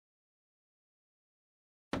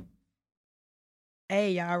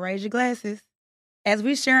Hey, y'all, raise your glasses. As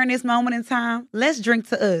we sharing this moment in time, let's drink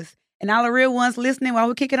to us. And all the real ones listening while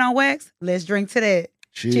we kick it on wax, let's drink to that.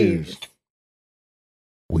 Cheers.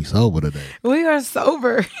 We sober today. We are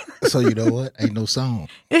sober. So you know what? Ain't no song.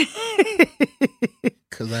 Because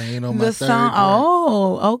I ain't on my The third song. drink.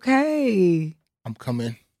 Oh, okay. I'm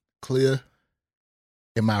coming clear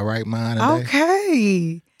in my right mind today.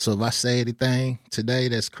 Okay. So if I say anything today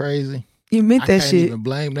that's crazy, You meant I that can't shit. even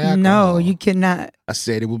blame the alcohol. No, you cannot. I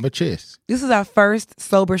said it with my chest. This is our first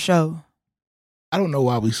sober show. I don't know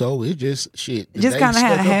why we sober. It's just shit. It just kind of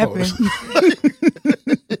had to happen.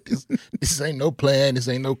 This ain't no plan. This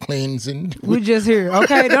ain't no cleansing. We just here.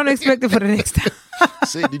 Okay, don't expect it for the next time.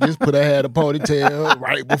 Sydney just put her hair in a ponytail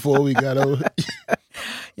right before we got over.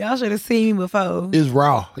 Y'all should have seen me before. It's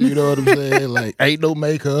raw. You know what I'm saying? Like, ain't no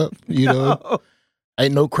makeup. You know?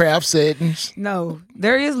 Ain't no craft settings. No,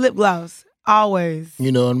 there is lip gloss. Always.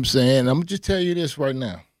 You know what I'm saying? I'm going to just tell you this right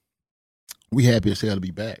now. We happy as hell to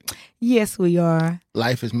be back. Yes, we are.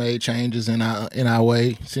 Life has made changes in our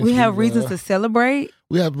way. Since we have reasons to celebrate.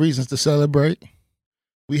 We have reasons to celebrate.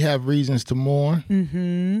 We have reasons to mourn.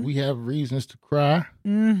 Mm-hmm. We have reasons to cry.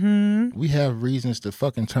 Mm-hmm. We have reasons to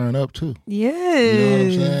fucking turn up too. Yes. You know what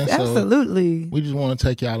I'm saying? Absolutely. So we just want to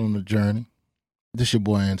take y'all on the journey. This your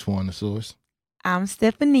boy Antoine the Source. I'm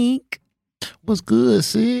Stephanique. What's good,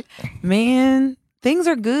 Sid? Man, things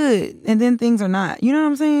are good and then things are not. You know what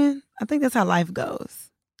I'm saying? I think that's how life goes.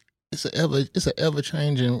 It's an ever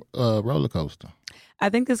changing roller coaster. I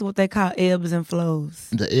think that's what they call ebbs and flows.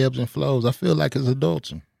 The ebbs and flows. I feel like it's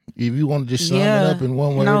adulting. If you want to just sum it up in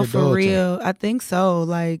one word, no, adulting. for real. I think so.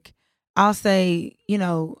 Like, I'll say,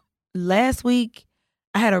 last week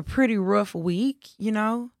I had a pretty rough week.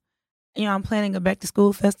 I'm planning a back to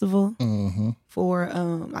school festival for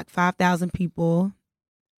like 5,000 people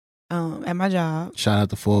at my job. Shout out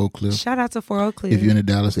to For Oak Cliff. Shout out to For Oak Cliff. If you're in the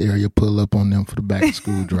Dallas area, pull up on them for the back to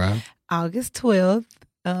school drive. August 12th,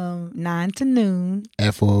 9 to noon.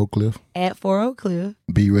 At For Oak Cliff. At For Oak Cliff.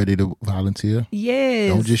 Be ready to volunteer.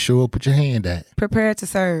 Yes. Don't just show up with your hand out. Prepare to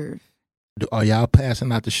serve. Are y'all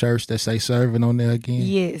passing out the shirts that say serving on there again?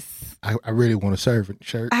 Yes. I really want a serving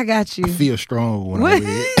shirt. I got you. I feel strong when I wear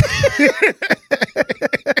it.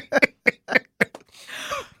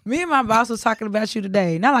 Me and my boss was talking about you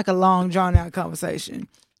today. Not like a long, drawn-out conversation.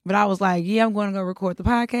 But I was like, yeah, I'm going to go record the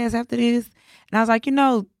podcast after this. And I was like,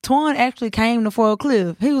 Twan actually came to For Oak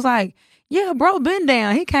Cliff. He was like, yeah, bro, been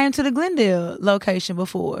down. He came to the Glendale location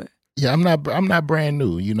before. Yeah, I'm not brand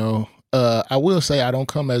new, I will say I don't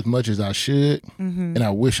come as much as I should, and I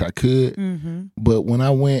wish I could. Mm-hmm. But when I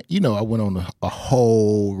went, I went on a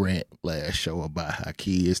whole rant last show about how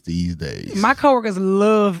kids these days. My coworkers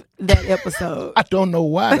love that episode. I don't know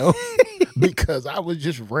why, though, because I was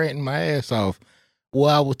just ranting my ass off. Well,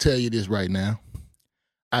 I will tell you this right now.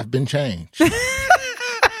 I've been changed.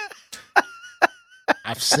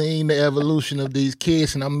 I've seen the evolution of these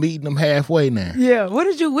kids, and I'm meeting them halfway now. Yeah. What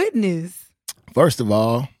did you witness? First of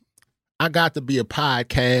all, I got to be a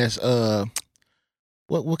podcast,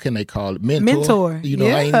 what can they call it? Mentor. I didn't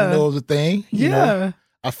even know it was a thing.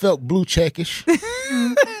 I felt blue checkish.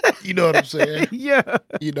 You know what I'm saying? Yeah.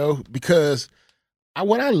 Because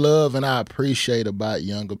what I love and I appreciate about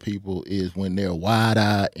younger people is when they're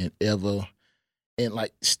wide-eyed and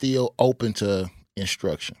like still open to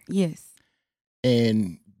instruction. Yes.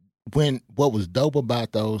 And what was dope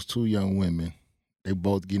about those two young women, they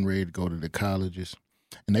both getting ready to go to the colleges,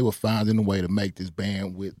 and they were finding a way to make this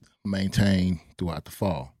bandwidth maintain throughout the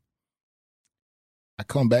fall. I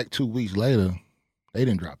come back 2 weeks later, they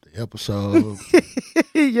didn't drop the episode.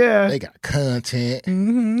 Yeah. They got content.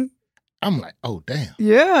 Mm-hmm. I'm like, oh, damn.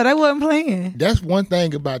 Yeah, they wasn't playing. That's one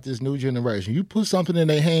thing about this new generation. You put something in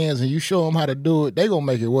their hands and you show them how to do it, they going to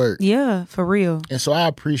make it work. Yeah, for real. And so I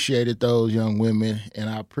appreciated those young women, and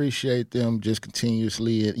I appreciate them just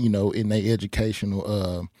continuously, in their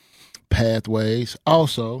educational pathways.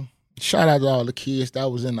 Also, shout out to all the kids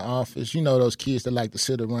that was in the office. Those kids that like to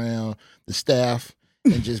sit around the staff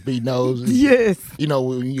and just be nosy. Yes.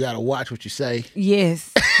 When you got to watch what you say.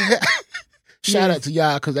 Yes. Shout out to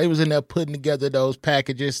y'all, because they was in there putting together those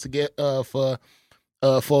packages to get for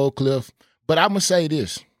Oak Cliff. But I'm going to say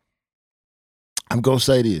this.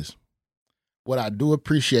 What I do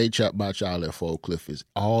appreciate about y'all at For Oak Cliff is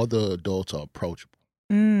all the adults are approachable.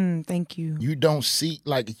 Thank you. You don't see,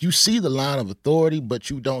 you see the line of authority, but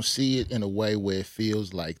you don't see it in a way where it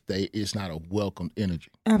feels like it's not a welcomed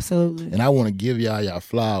energy. Absolutely. And I want to give y'all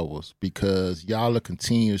flowers, because y'all are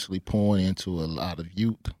continuously pouring into a lot of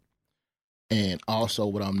youth. And also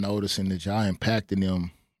what I'm noticing is y'all impacting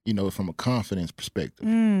them from a confidence perspective.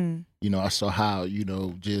 I saw how,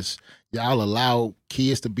 just y'all allow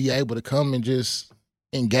kids to be able to come and just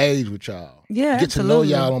engage with y'all. Yeah, Get absolutely.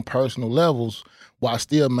 to know y'all on personal levels while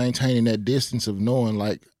still maintaining that distance of knowing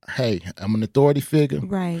like, hey, I'm an authority figure.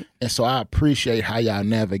 Right. And so I appreciate how y'all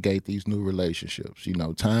navigate these new relationships.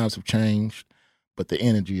 Times have changed, but the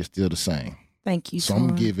energy is still the same. Thank you. So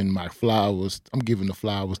I'm giving the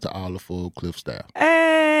flowers to all the For Oak Cliff staff.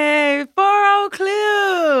 Hey, For Oak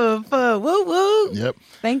Cliff. Woo woo. Yep.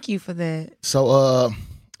 Thank you for that. So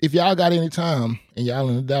if y'all got any time and y'all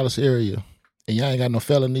in the Dallas area and y'all ain't got no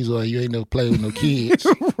felonies or you ain't never played with no kids,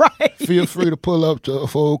 right. Feel free to pull up to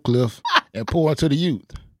For Oak Cliff and pour into the youth.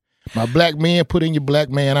 My black men, put in your black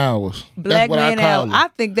man hours. Black man hours. I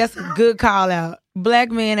think that's a good call out.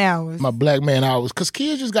 Black man hours. My black man hours. Because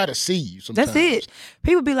kids just got to see you sometimes. That's it.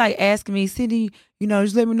 People be like asking me, Cindy,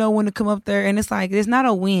 just let me know when to come up there. And it's like, it's not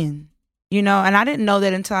a win, and I didn't know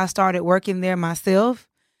that until I started working there myself.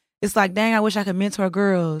 It's like, dang, I wish I could mentor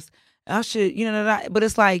girls. I should, but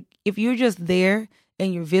it's like, if you're just there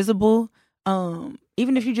and you're visible,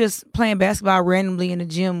 even if you're just playing basketball randomly in the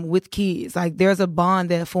gym with kids, like there's a bond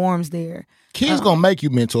that forms there. Kids gonna make you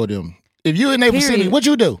mentor them. If you're in their vicinity, what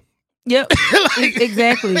you do? Yep,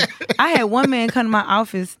 exactly. I had one man come to my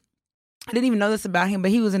office. I didn't even know this about him, but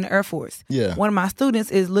he was in the Air Force. Yeah. One of my students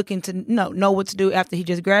is looking to know what to do after he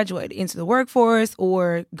just graduated into the workforce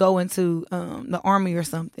or go into the Army or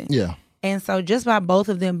something. Yeah. And so just by both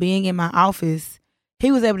of them being in my office,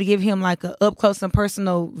 he was able to give him like a up close and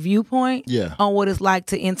personal viewpoint on what it's like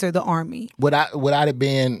to enter the Army. Without it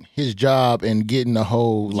being his job and getting the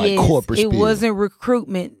whole corporate spiel. It wasn't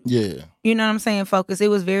recruitment. Yeah. You know what I'm saying? Focus. It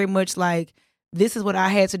was very much like, this is what I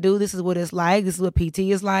had to do. This is what it's like. This is what PT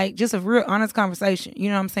is like. Just a real honest conversation. You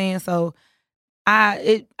know what I'm saying? So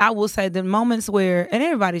I will say the moments where, and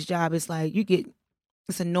everybody's job is like,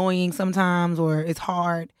 it's annoying sometimes or it's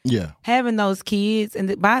hard. Yeah. Having those kids, and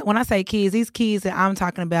when I say kids, these kids that I'm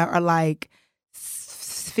talking about are like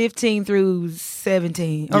 15 through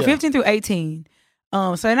 17 or 15 through 18.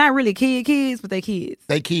 So they're not really kids, but they kids.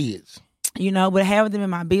 They kids. But having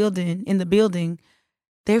them in the building,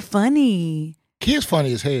 they're funny. Kids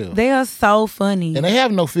funny as hell. They are so funny. And they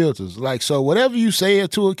have no filters. Like, so whatever you say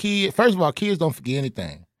to a kid, first of all, kids don't forget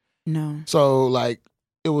anything. No. So, like,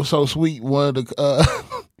 it was so sweet. One of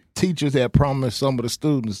the teachers had promised some of the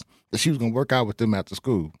students that she was going to work out with them after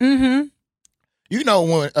school. Mm-hmm.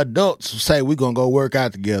 When adults say we're going to go work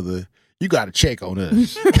out together, you got to check on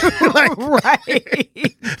us.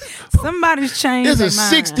 Right. Somebody's changed there's a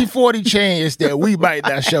 60-40 chance that we might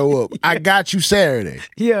not show up. I got you Saturday.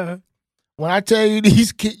 Yeah. When I tell you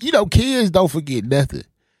these kids, kids don't forget nothing.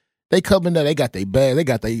 They come in there, they got their bag, they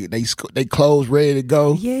got they clothes ready to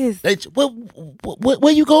go. Yes.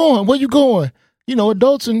 Where you going? Where you going?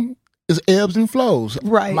 Adults is ebbs and flows.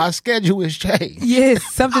 Right. My schedule has changed. Yes,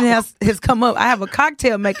 something has come up. I have a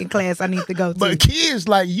cocktail making class I need to go to. But kids,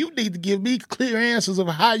 you need to give me clear answers of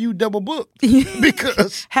how you double booked.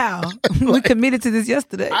 Because how? We committed to this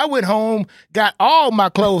yesterday. I went home, got all my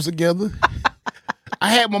clothes together. I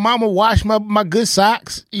had my mama wash my good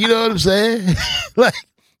socks. You know what I'm saying?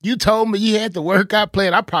 You told me you had the workout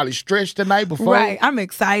plan. I probably stretched the night before. Right. I'm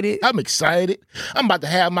excited. I'm about to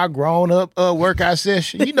have my grown up workout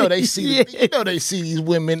session. They see they see these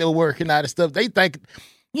women that are working out and stuff. They think,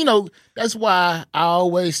 that's why I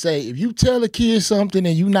always say, if you tell a kid something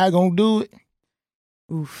and you're not gonna do it,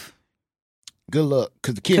 oof. Good luck,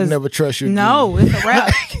 because the kid never trusts you. No, it's a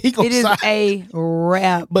wrap. It is a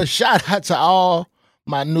wrap. But shout out to all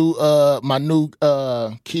my new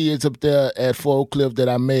kids up there at For Oak Cliff that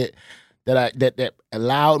I met, that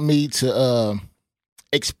allowed me to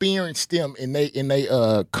experience them in they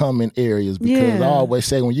common areas. Because I always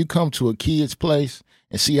say, when you come to a kid's place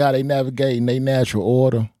and see how they navigate in their natural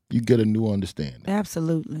order, you get a new understanding.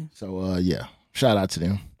 Absolutely. So shout out to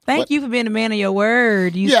them. Thank you for being a man of your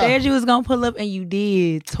word. You said you was going to pull up, and you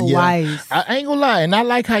did twice. Yeah. I ain't going to lie. And I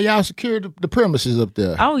like how y'all secured the premises up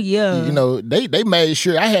there. Oh, yeah. They made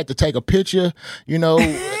sure I had to take a picture,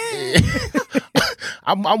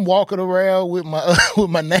 I'm walking around with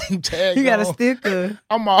my name tag. You got a sticker.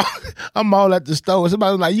 I'm all at the store.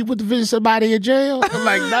 Somebody was like, "You put to visit somebody in jail?" I'm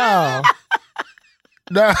like, "No.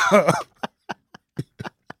 No."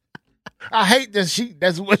 I hate that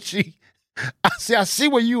that's what she... I see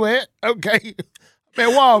where you at. Okay. Man,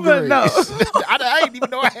 Walgreens. No. I didn't even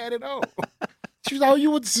know I had it on. She was like, "Oh, you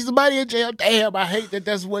want to see somebody in jail?" Damn, I hate that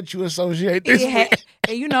that's what you associate this with.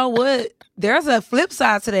 And you know what? There's a flip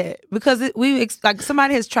side to that, because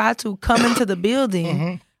somebody has tried to come into the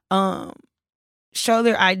building, show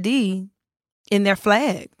their ID, and they're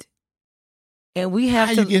flagged. And we have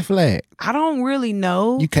How to. you get flagged? I don't really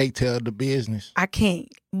know. You can't tell the business. I can't.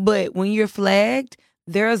 But when you're flagged,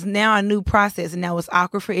 there's now a new process, and now it's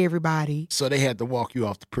awkward for everybody. So they had to walk you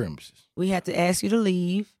off the premises. We had to ask you to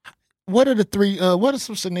leave. What are the three? What are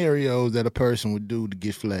some scenarios that a person would do to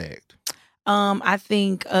get flagged? I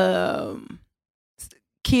think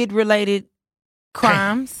kid-related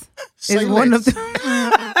crimes is one of them.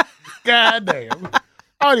 God damn.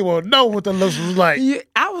 I don't even want to know what the list was like. Yeah,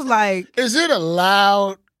 I was like, is it a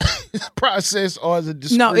loud process or is it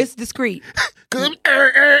discreet? No, it's discreet. No,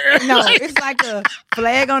 it's like a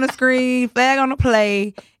flag on the screen, flag on the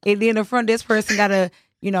play, and then the front desk person gotta,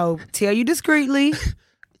 tell you discreetly.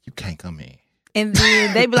 You can't come in. And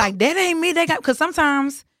then they be like, that ain't me. They got, because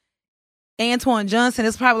sometimes Antoine Johnson,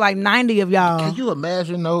 it's probably like 90 of y'all. Can you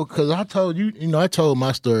imagine though? Because I told you, I told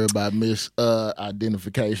my story about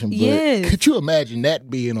misidentification. But yes. Could you imagine that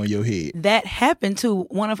being on your head? That happened to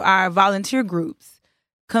one of our volunteer groups.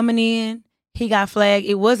 Coming in, he got flagged.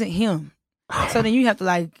 It wasn't him. So then you have to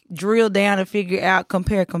like drill down and figure out,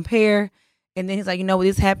 compare. And then he's like,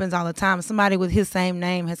 this happens all the time. Somebody with his same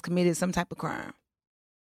name has committed some type of crime.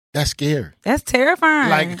 That's scary. That's terrifying.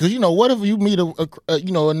 Like, because what if you meet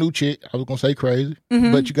a new chick? I was gonna say crazy,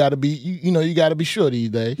 but you got to be, you got to be sure these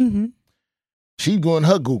days. Mm-hmm. She's doing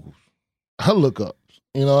her Googles, her lookups.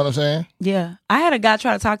 You know what I'm saying? Yeah, I had a guy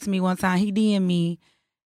try to talk to me one time. He DM'd me.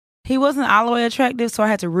 He wasn't all the way attractive, so I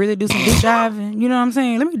had to really do some deep diving. You know what I'm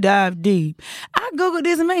saying? Let me dive deep. I Googled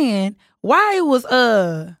this man. Why it was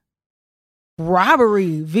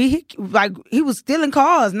robbery vehicle, like he was stealing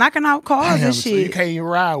cars, knocking out cars and shit. So you can't even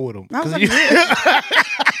ride with him. I was like,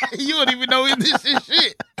 you don't even know this is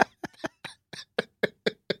shit.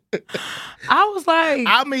 I was like,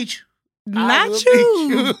 I'll meet you. Not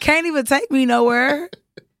you. Can't even take me nowhere.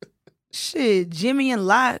 Shit, Jimmy and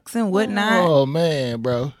locks and whatnot. Oh man,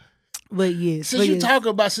 bro. But yes.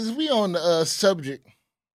 Since we on the subject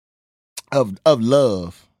of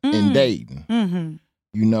love and dating,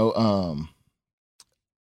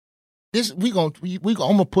 this I'm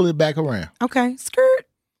gonna pull it back around. Okay, skirt.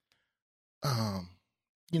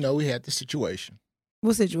 We had this situation.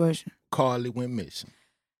 What situation? Carlee went missing.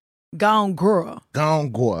 Gone Gworl.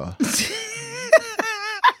 Gone Gworl.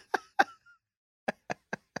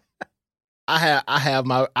 I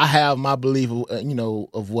have my belief of,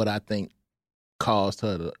 of what I think caused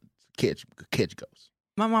her to catch ghosts.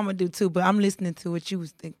 My mama do too, but I'm listening to what you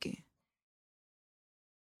was thinking.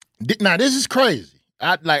 Now this is crazy.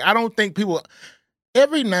 I don't think people.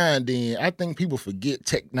 Every now and then, I think people forget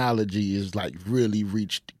technology is like really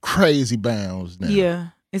reached crazy bounds now. Yeah,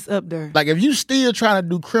 it's up there. Like if you still trying to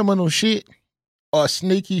do criminal shit or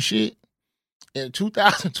sneaky shit in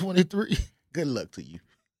 2023, good luck to you.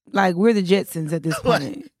 Like we're the Jetsons at this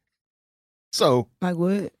point. So, like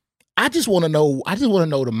what? I just want to know.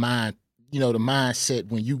 The mind. The mindset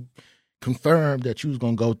when you confirmed that you was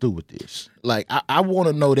gonna go through with this. Like I want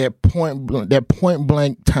to know that point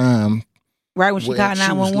blank time. Right when she called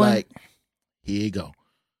 911. Like, here you go,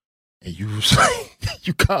 and you was like,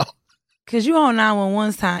 you called because you on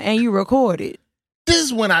 911's time and you recorded. This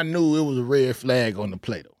is when I knew it was a red flag on the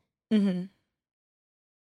play though. Mm-hmm.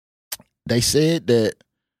 They said that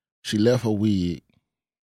she left her wig.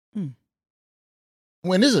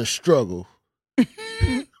 When it's a struggle,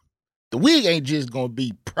 the wig ain't just gonna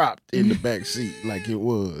be propped in the back seat like it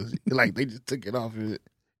was. Like they just took it off of it.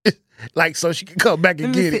 Like so she can come back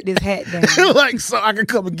and get it. This hat down. Like so I can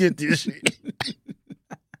come and get this shit.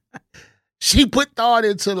 She put thought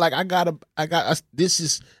into like I got this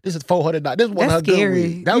is $400. This is one of her good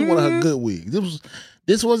wigs. That was one of her good wigs.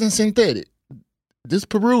 This wasn't synthetic. This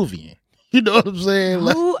Peruvian. You know what I'm saying?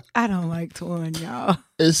 Like, ooh, I don't like Twan, y'all.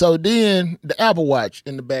 And so then the Apple Watch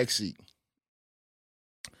in the back seat.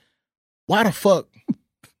 Why the fuck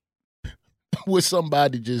would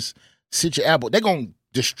somebody just sit your Apple? They're gonna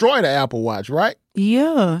destroy the Apple Watch, right?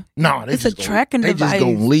 Yeah. No, it's a tracking device. They just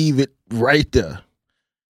gonna leave it right there.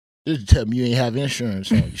 Just tell me you ain't have insurance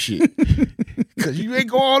on your shit. Cause you ain't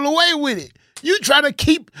go all the way with it. You trying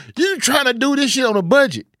to do this shit on a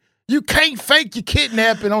budget. You can't fake your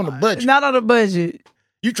kidnapping on the budget. Not on the budget.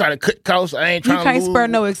 You try to cut costs. I ain't trying to. You can't spare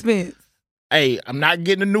no expense. Hey, I'm not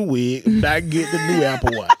getting a new wig. I'm not getting the new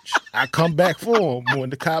Apple Watch. I come back for them when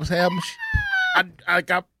the cops have them. I'm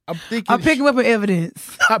thinking. I'll pick them up in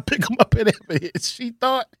evidence. I pick them up in evidence. She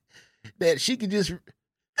thought that she could just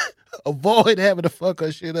avoid having to fuck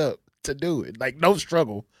her shit up to do it. Like no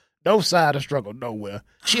struggle. No side of struggle nowhere.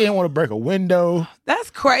 She didn't want to break a window.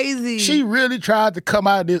 That's crazy. She really tried to come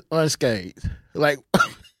out of this unscathed. Like,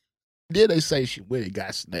 then they say she went and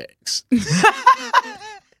got snacks.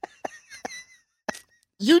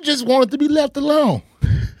 You just wanted to be left alone.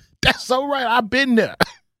 That's so right. I've been there.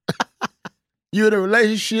 You in a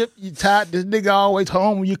relationship, you tired, this nigga always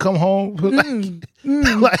home when you come home.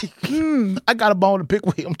 I got a bone to pick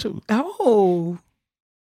with him too. Oh.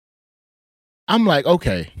 I'm like,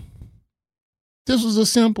 okay. This was a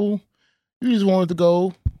simple, you just wanted to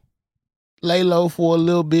go lay low for a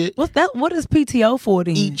little bit. What's that? What is PTO for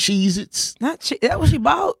then? Eat Cheez-Its. That what she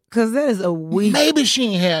bought? Because that is a week. Maybe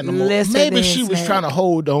she ain't had no more. Maybe she was trying to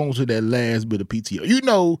hold on to that last bit of PTO. You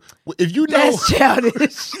know, if you know. That's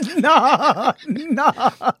childish. No.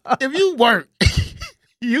 If you work,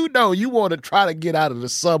 you know you want to try to get out of the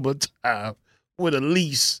summertime with at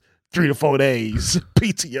least 3 to 4 days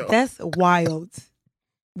PTO. That's wild.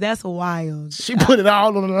 That's wild. She put it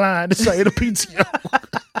all on the line to say the PTO.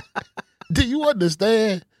 Do you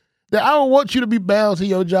understand that I don't want you to be bound to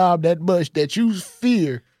your job that much that you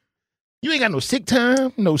fear? You ain't got no sick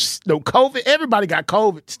time, no COVID. Everybody got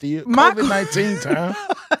COVID still. COVID-19 time.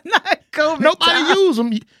 Not COVID Nobody time. use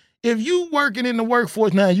them. If you working in the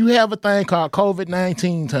workforce now, you have a thing called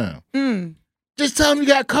COVID-19 time. Just tell them you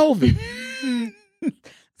got COVID.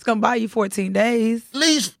 It's gonna buy you 14 days.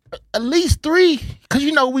 At least 3, because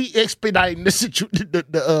you know we expediting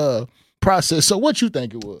the process. So what you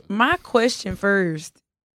think it was? My question first.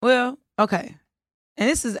 Well, okay. And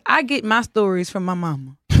this is, I get my stories from my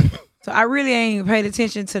mama. So I really ain't paid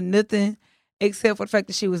attention to nothing except for the fact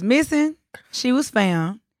that she was missing. She was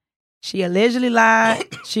found. She allegedly lied.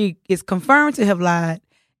 She is confirmed to have lied.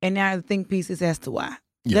 And now the think piece is as to why.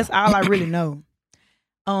 Yeah. That's all I really know.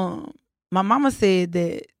 My mama said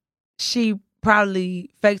that she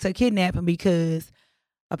probably faked her kidnapping because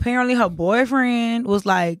apparently her boyfriend was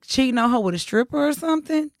like cheating on her with a stripper or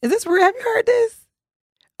something. Is this real? Have you heard this?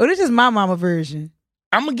 Or this is my mama version?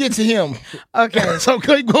 I'm going to get to him. Okay. So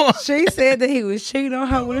keep going. She said that he was cheating on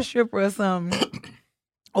her with a stripper or something.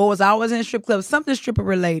 Or was always in a strip club. Something stripper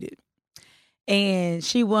related. And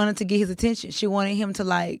she wanted to get his attention. She wanted him to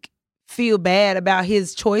like feel bad about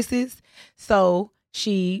his choices. So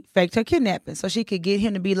she faked her kidnapping so she could get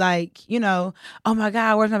him to be like, you know, oh my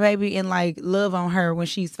God, where's my baby? And like love on her when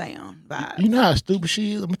she's found. Vibes. You know how stupid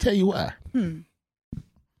she is? I'm going to tell you why. Because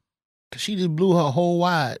she just blew her whole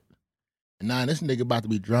wide. And now this nigga about to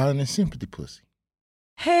be drowning in sympathy pussy.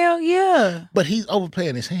 Hell yeah. But he's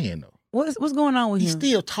overplaying his hand though. What's going on with him? He's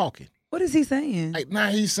still talking. What is he saying? Like now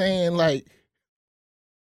he's saying like,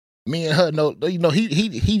 me and her, no, you know,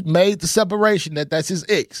 he made the separation that's his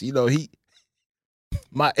ex. You know,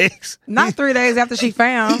 my ex. Not 3 days after she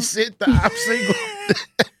found. He sent the I'm single.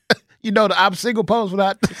 You know, the I'm single post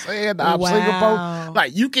without saying the I'm single post.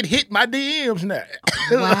 Like, you can hit my DMs now.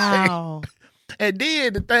 Wow. And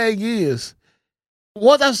then the thing is,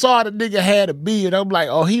 once I saw the nigga had a beard, I'm like,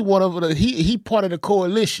 oh, he part of the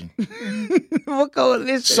coalition. What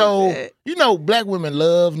coalition? So, you know, black women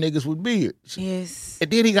love niggas with beards. Yes. And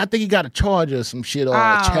then I think he got a charger or some shit or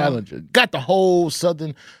a challenger. Got the whole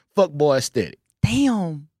Southern fuckboy aesthetic.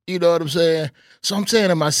 Damn. You know what I'm saying? So I'm saying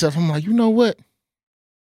to myself, I'm like, you know what?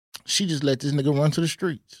 She just let this nigga run to the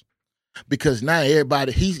streets. Because now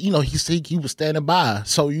everybody, he was standing by.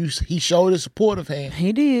 So he showed his supportive hand.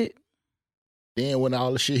 He did. Then when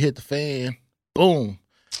all the shit hit the fan, boom,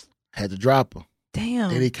 had to drop her. Damn.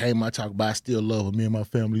 Then he came out talking about, I still love her. Me and my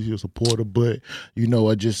family still support her, but, you know,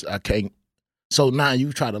 I can't. So now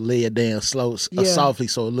you try to lay it down softly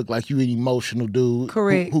so it look like you an emotional dude.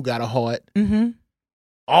 Correct. Who got a heart. Mm-hmm.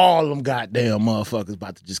 All them goddamn motherfuckers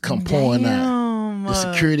about to just come pouring out. The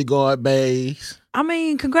security guard bays. I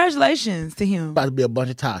mean, congratulations to him. About to be a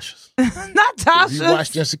bunch of Tashas. Not Tasha. You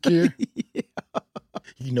watched Insecure? Yeah.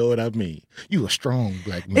 You know what I mean. You a strong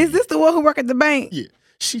black man. Is this the one who worked at the bank? Yeah.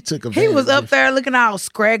 She took advantage. He was up there looking all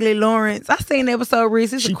scraggly Lawrence. I seen the episode,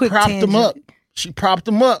 Reese. It's a quick tangent. She propped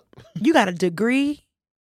him up. You got a degree?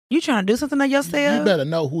 You trying to do something to yourself? You better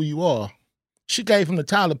know who you are. She gave him the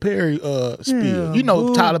Tyler Perry spiel. You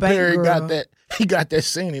know, Tyler Perry got that. He got that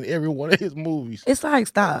scene in every one of his movies. It's like,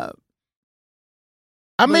 stop.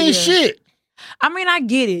 I mean, shit. I mean, I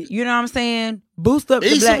get it. You know what I'm saying? Boost up the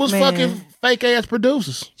Issa black was man. fucking fake ass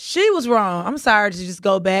producers. She was wrong. I'm sorry to just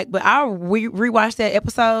go back, but I'll rewatch that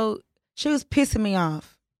episode. She was pissing me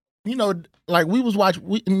off. You know, like we was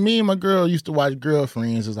watching. Me and my girl used to watch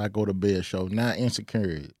Girlfriends as I go to bed show. Now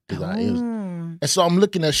Insecure is and so I'm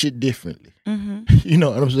looking at shit differently. Mm-hmm. You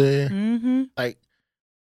know what I'm saying? Mm-hmm. Like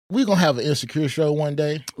we gonna have an Insecure show one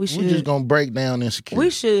day. We're just gonna break down Insecure. We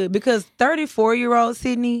should, because 34-year-old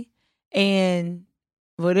Sydney and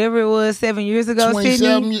whatever it was 7 years ago,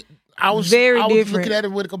 Sydney. I was different. Looking at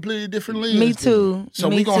it with a completely different lens. Me too. So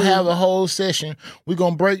we're going to have a whole session. We're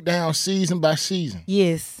going to break down season by season.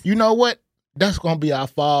 Yes. You know what? That's gonna be our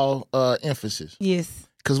fall emphasis. Yes.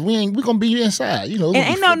 Cause we gonna be inside, you know. And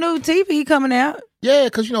ain't no new TV coming out. Yeah,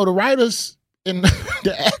 cause you know the writers and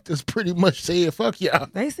the actors pretty much said fuck y'all.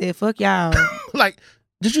 They said fuck y'all. Like,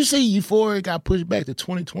 did you see Euphoria got pushed back to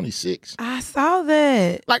 2026? I saw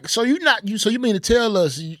that. Like, so you mean to tell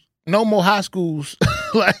us no more high schools?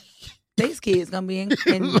 Like, these kids gonna be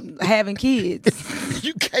in having kids.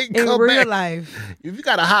 You can't in come real back. Life. If you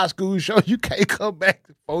got a high school show, you can't come back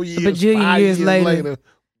 4 years, bajillion 5 years years later.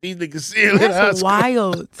 These niggas still in high That's school.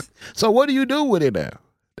 wild. So what do you do with it now?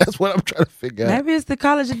 That's what I'm trying to figure out. Maybe it's the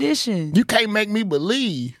college edition. You can't make me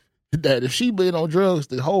believe that if she been on drugs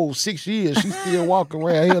the whole 6 years, she's still walking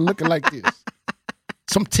around here looking like this.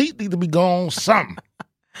 Some teeth need to be gone, something.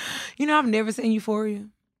 You know, I've never seen Euphoria.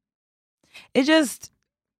 It just,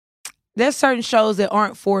 there's certain shows that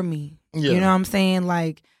aren't for me. Yeah. You know what I'm saying?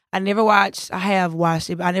 Like, I have watched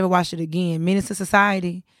it, but I never watched it again. Menace to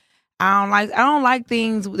Society. I don't like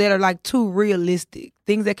things that are like too realistic.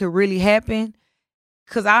 Things that could really happen.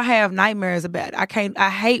 Cause I have nightmares about it. I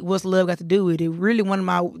hate What's Love Got to Do with it. Really one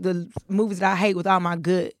of the movies that I hate with all my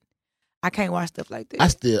gut. I can't watch stuff like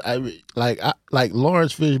that. I like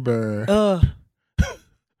Lawrence Fishburne.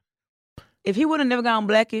 If he would have never gone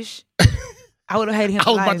Blackish, I would have hated him. I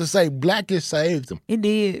was about to say Blackish saved him. It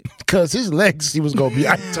did. Cause his legacy was gonna be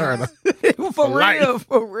Ike Turner.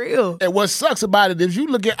 For real. And what sucks about it, if you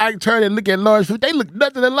look at Ike Turner and look at Lawrence Fishburne, they look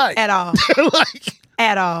nothing alike. At all.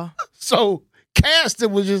 At all. So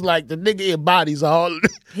Caston was just like the nigga embodies all.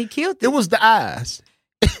 He killed it. It was the eyes.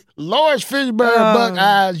 Lawrence Fishburne, buck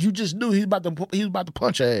eyes. You just knew he was about to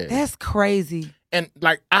punch her ass. That's crazy. And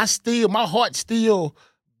like my heart still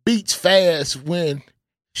beats fast when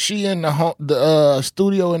she in the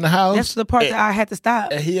studio in the house. That's the part that I had to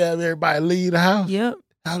stop. And he have everybody leave the house. Yep.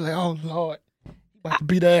 I was like, oh Lord, he about to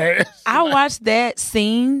beat her ass. I watched that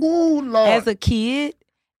scene as a kid.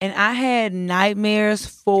 And I had nightmares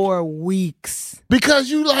for weeks. Because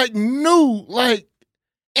you like knew, like,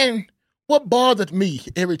 and what bothered me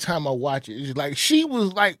every time I watch it is like she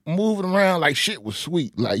was like moving around like shit was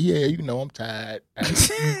sweet. Like, yeah, you know, I'm tired.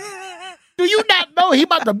 Do you not know he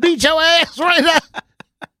about to beat your ass right now?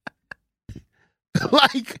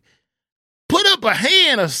 Like, put up a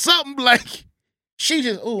hand or something. Like, she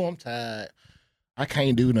just, oh, I'm tired. I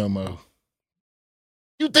can't do no more.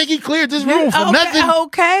 You think he cleared this room for nothing?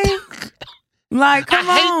 Okay. Like, come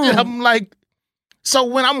on. I hate that. I'm like, so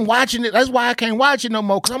when I'm watching it, that's why I can't watch it no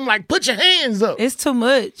more. Cause I'm like, put your hands up. It's too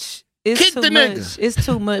much. Kick the nigga. It's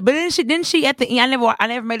too much. But didn't she at the end? I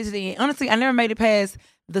never made it to the end. Honestly, I never made it past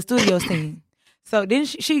the studio scene. So then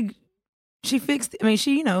she fixed it. I mean,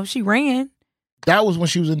 she ran. That was when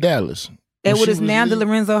she was in Dallas. At what is now the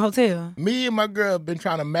Lorenzo Hotel. Me and my girl have been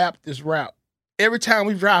trying to map this route. Every time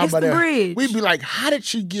we drive by there, bridge. We'd be like, how did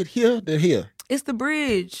she get here to here? It's the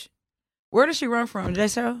bridge. Where does she run from? Did they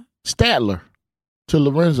show? Statler to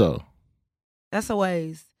Lorenzo. That's a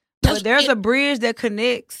ways. But there's a bridge that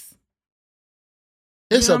connects.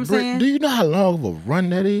 It's a bridge. Do you know how long of a run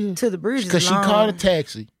that is? To the bridge. Because she called a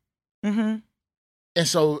taxi. Mm-hmm. And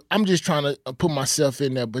so I'm just trying to put myself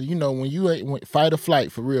in there. But you know, when you ain't fight or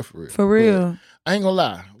flight, for real. For real. I ain't gonna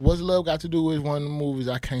lie. What's Love Got to Do with one of the movies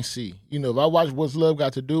I can't see. You know, if I watch What's Love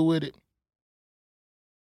Got to Do with it,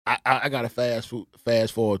 I gotta fast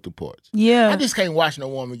forward through parts. Yeah. I just can't watch no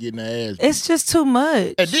woman getting her ass beat. It's just too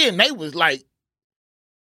much. And then they was like,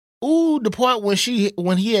 ooh, the part when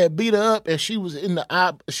he had beat her up and she was in the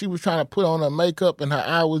eye, she was trying to put on her makeup and her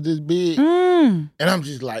eye was this big. And I'm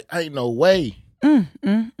just like, ain't no way.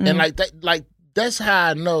 And like that's how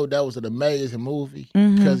I know that was an amazing movie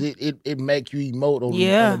because it make you emote on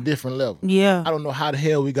a different level. Yeah, I don't know how the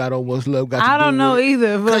hell we got on What's Love Got to Do. I don't know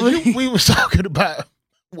either. Because we was talking about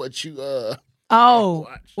what you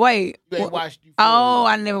wait, you ain't watched.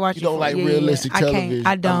 I never watched. You don't like realistic television?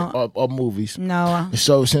 I don't. Or movies. No.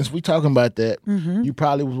 So since we talking about that, you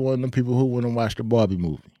probably was one of them people who went and watched the Barbie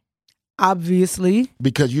movie. Obviously,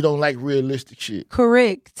 because you don't like realistic shit.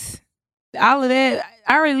 Correct. All of that,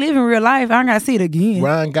 I already live in real life. I don't gotta see it again.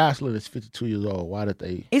 Ryan Gosling is 52 years old. Why did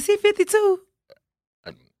they? Is he 52?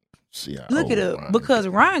 See, look it up because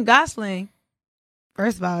Ryan Gosling.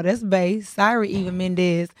 First of all, that's base. Sorry, Eva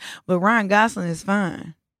Mendes, but Ryan Gosling is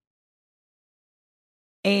fine.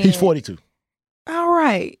 And he's 42. All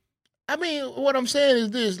right. I mean, what I'm saying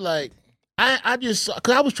is this: like, I just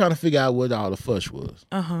because I was trying to figure out what all the fuss was.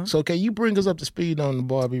 So, can you bring us up to speed on the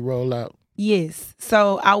Barbie rollout? Yes.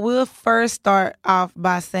 So I will first start off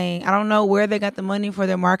by saying I don't know where they got the money for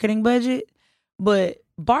their marketing budget, but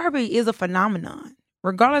Barbie is a phenomenon.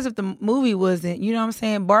 Regardless if the movie wasn't, you know what I'm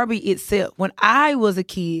saying? Barbie itself. When I was a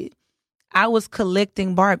kid, I was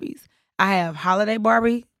collecting Barbies. I have Holiday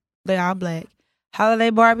Barbie. They all black.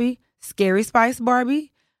 Holiday Barbie, Scary Spice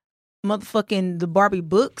Barbie, motherfucking the Barbie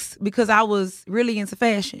books, because I was really into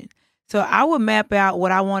fashion. So I would map out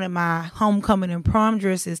what I wanted my homecoming and prom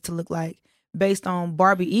dresses to look like based on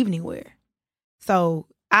Barbie evening wear. So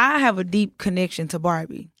I have a deep connection to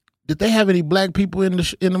Barbie. Did they have any black people in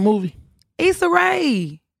the movie? Issa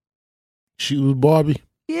Rae. She was Barbie?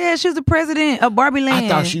 Yeah, she was the president of Barbie Land. I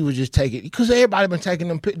thought she was just taking, because everybody been taking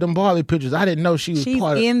them Barbie pictures. I didn't know she's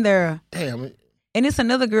part of. in there. Damn. And it's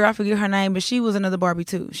another girl, I forget her name, but she was another Barbie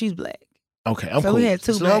too. She's black. Okay, I'm so cool. we had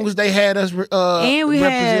two as black. long as they had us and we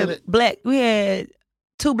represented. had black. We had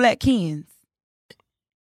two black Kens.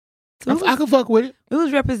 So I could fuck with it. It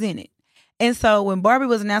was represented. And so when Barbie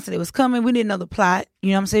was announced that it was coming, we didn't know the plot. You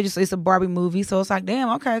know what I'm saying? Just it's a Barbie movie, so it's like, damn,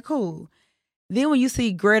 okay, cool. Then when you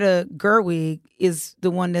see Greta Gerwig is the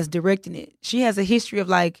one that's directing it, she has a history of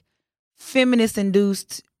like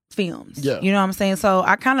feminist-induced films. Yeah. You know what I'm saying? So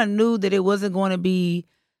I kind of knew that it wasn't going to be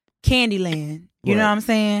Candyland. You know what I'm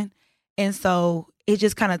saying? And so it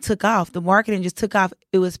just kind of took off. The marketing just took off.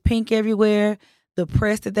 It was pink everywhere. The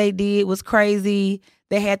press that they did was crazy.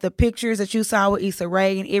 They had the pictures that you saw with Issa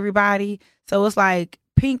Rae and everybody. So it's like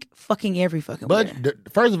pink fucking every fucking But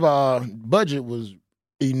first of all, budget was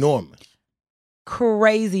enormous.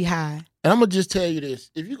 Crazy high. And I'm going to just tell you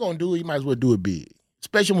this. If you're going to do it, you might as well do it big.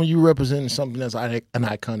 Especially when you're representing something that's an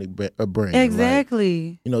iconic brand. Exactly.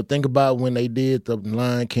 Like, you know, think about when they did the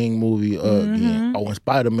Lion King movie again. Or when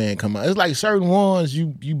Spider-Man come out. It's like certain ones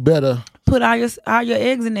you better put all your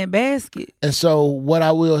eggs in that basket. And so what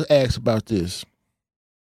I will ask about this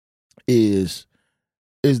is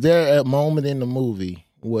there a moment in the movie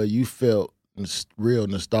where you felt real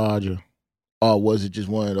nostalgia? Or was it just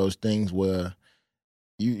one of those things where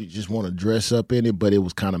you just want to dress up in it, but it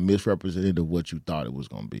was kind of misrepresented of what you thought it was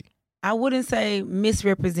going to be? I wouldn't say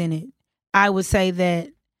misrepresented. I would say that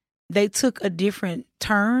they took a different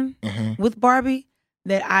turn with Barbie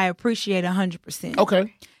that I appreciate 100%.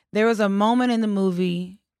 Okay. There was a moment in the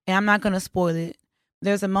movie, and I'm not going to spoil it.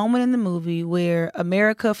 There's a moment in the movie where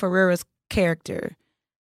America Ferrera's character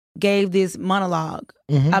gave this monologue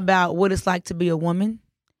about what it's like to be a woman.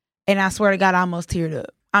 And I swear to God, I almost teared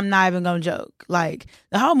up. I'm not even gonna joke. Like,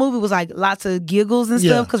 the whole movie was like lots of giggles and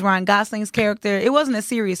stuff because Ryan Gosling's character, it wasn't a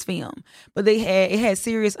serious film, but it had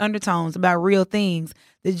serious undertones about real things.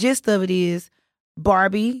 The gist of it is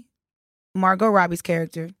Barbie, Margot Robbie's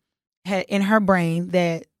character, had in her brain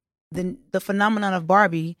that the phenomenon of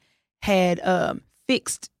Barbie had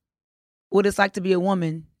fixed what it's like to be a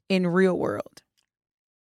woman in the real world.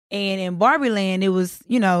 And in Barbie Land, it was,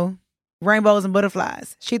 you know, rainbows and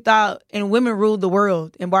butterflies. She thought, and women ruled the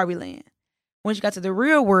world in Barbie Land. When she got to the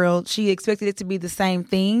real world, she expected it to be the same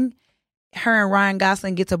thing. Her and Ryan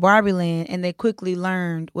Gosling get to Barbie Land, and they quickly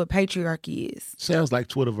learned what patriarchy is. Sounds like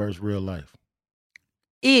Twitterverse real life.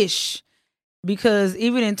 Ish. Because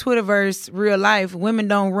even in Twitterverse real life, women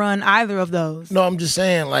don't run either of those. No, I'm just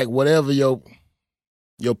saying, like, whatever your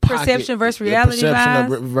perception versus reality.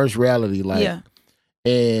 Versus reality, like. Yeah.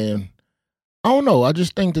 And I don't know. I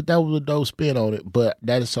just think that was a dope spin on it, but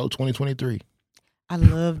that is so 2023. I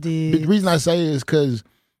loved it. The reason I say it is because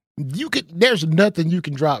there's nothing you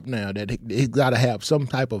can drop now that it got to have some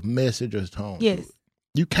type of message or tone. Yes.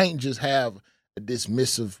 You can't just have a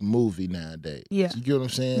dismissive movie nowadays. Yeah. You get what I'm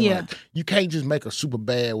saying? Yeah. Like, you can't just make a super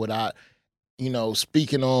bad without,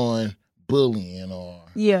 speaking on bullying or,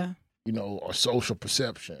 or social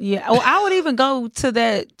perception. Yeah. Well, I would even go to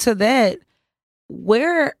that.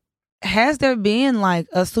 Where has there been like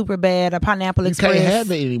a super bad, a Pineapple Express? You can't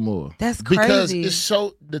have it anymore. That's crazy. Because it's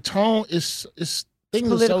so, the tone is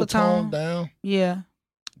things are so toned down. Yeah.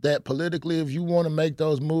 That politically, if you want to make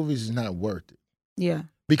those movies, it's not worth it. Yeah.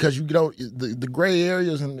 Because you don't, the gray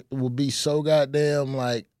areas will be so goddamn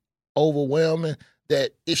like overwhelming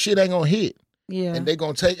that shit ain't gonna hit. Yeah. And they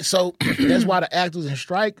gonna take, so that's why the actors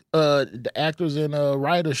and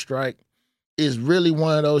writers strike is really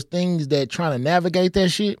one of those things that trying to navigate that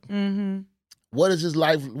shit. Mm-hmm. What does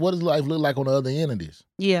life look like on the other end of this?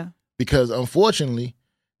 Yeah. Because unfortunately,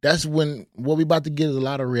 that's when what we about to get is a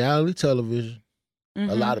lot of reality television,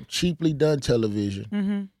 a lot of cheaply done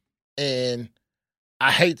television. And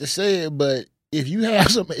I hate to say it, but if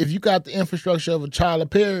you got the infrastructure of a Tyler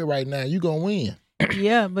Perry right now, you gonna win.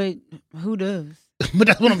 Yeah, but who does? But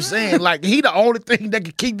that's what I'm saying. Like, he the only thing that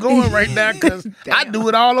can keep going right now because I do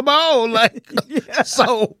it all on my own. Like,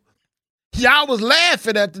 so y'all was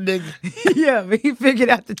laughing at the nigga. Yeah, but he figured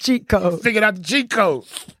out the cheat code.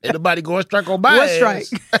 Ain't nobody going strike on my ass.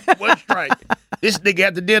 Strike. One strike. This nigga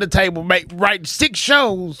at the dinner table write 6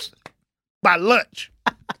 shows by lunch.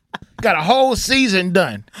 Got a whole season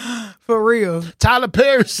done. For real. Tyler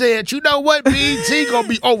Perry said, you know what? BET gonna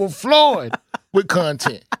be overflowing with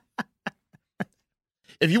content.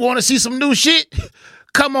 If you want to see some new shit,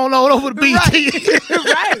 come on over to BET.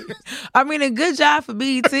 Right. I mean, a good job for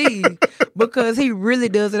BET because he really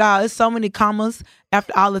does it all. There's so many commas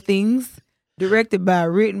after all the things. Directed by,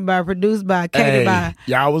 written by, produced by, catered by.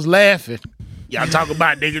 Y'all was laughing. Y'all talk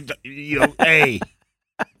about niggas, hey.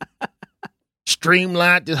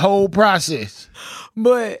 Streamlined this whole process.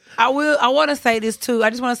 But I want to say this too.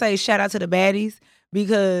 I just want to say shout out to the baddies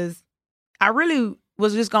because I really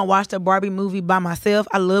was just going to watch the Barbie movie by myself.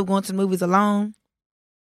 I love going to movies alone.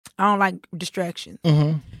 I don't like distractions.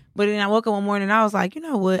 Mm-hmm. But then I woke up one morning and I was like, you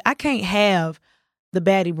know what? I can't have the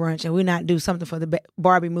baddie brunch and we not do something for the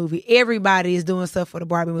Barbie movie. Everybody is doing stuff for the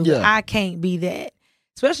Barbie movie. Yeah. I can't be that.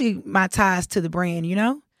 Especially my ties to the brand,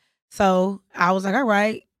 So I was like, all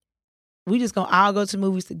right, we just gonna all go to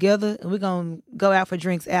movies together and we're gonna go out for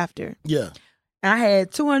drinks after. Yeah. And I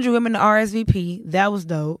had 200 women to RSVP. That was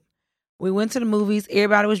dope. We went to the movies.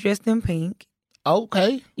 Everybody was dressed in pink.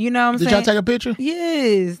 Okay. You know what I'm saying? Did y'all take a picture?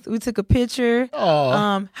 Yes. We took a picture.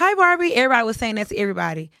 Oh. Hi, Barbie. Everybody was saying that to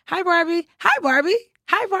everybody. Hi, Barbie. Hi, Barbie.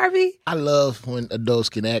 Hi, Barbie. I love when adults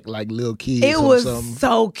can act like little kids. It was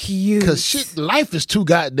so cute. Because life is too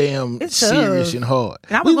goddamn serious and hard.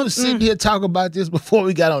 And we was sitting here talking about this before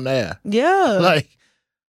we got on the air. Yeah.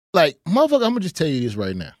 Like, motherfucker, I'm going to just tell you this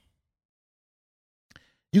right now.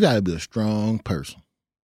 You got to be a strong person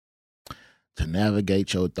to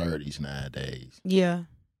navigate your 30s nowadays. Yeah.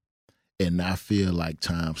 And not feel like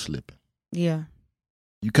time slipping. Yeah.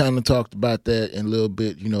 You kind of talked about that in a little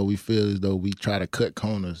bit. We feel as though we try to cut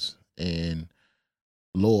corners and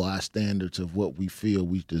lower our standards of what we feel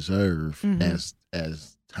we deserve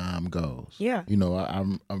as time goes. Yeah. I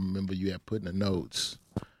remember you had put in the notes,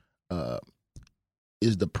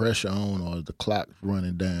 is the pressure on or is the clock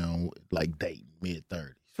running down like dating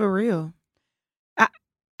mid-30s? For real.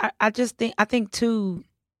 I think too,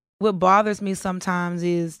 what bothers me sometimes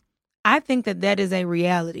is I think that is a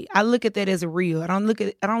reality. I look at that as a real. I don't look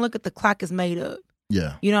at the clock is made up.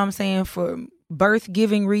 Yeah. You know what I'm saying? For birth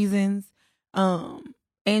giving reasons, and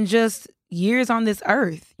just years on this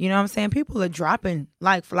earth. You know what I'm saying? People are dropping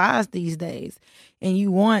like flies these days, and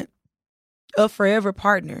you want a forever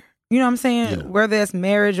partner. You know what I'm saying? Yeah. Whether it's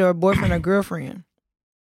marriage or boyfriend or girlfriend.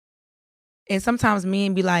 And sometimes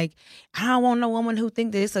men be like, I don't want no woman who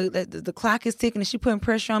think that the clock is ticking and she putting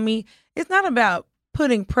pressure on me. It's not about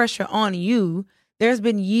putting pressure on you. There's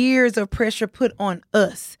been years of pressure put on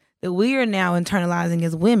us that we are now internalizing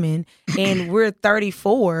as women. And we're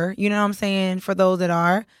 34, you know what I'm saying? For those that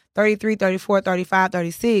are 33, 34, 35,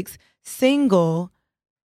 36, single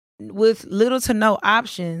with little to no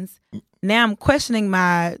options. Now I'm questioning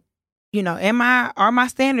are my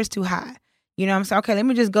standards too high? You know what I'm saying? Okay, let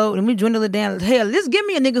me dwindle it down. Hell, just give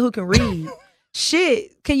me a nigga who can read.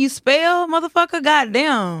 Shit, can you spell, motherfucker?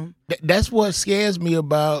 Goddamn. That's what scares me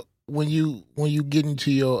about when you get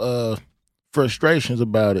into your frustrations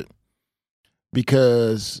about it,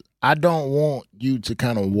 because I don't want you to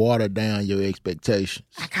kind of water down your expectations.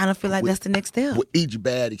 I kind of feel like that's the next step with each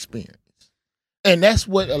bad experience, and that's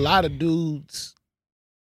what a lot of dudes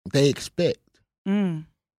they expect.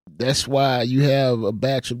 That's why you have a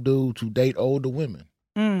batch of dudes who date older women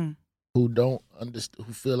who don't understand,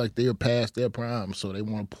 who feel like they're past their prime, so they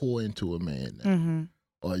want to pour into a man now. Mm-hmm.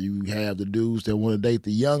 Or you have the dudes that want to date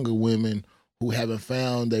the younger women who haven't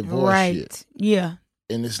found their voice yet. Yeah.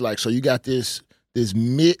 And it's like, so you got this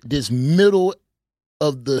middle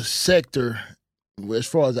of the sector as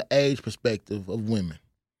far as the age perspective of women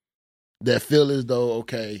that feel as though,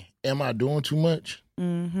 okay, am I doing too much?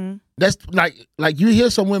 Mm-hmm. That's like you hear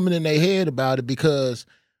some women in their head about it, because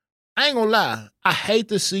I ain't gonna lie, I hate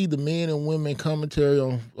to see the men and women commentary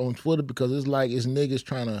on Twitter, because it's like it's niggas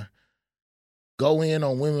trying to go in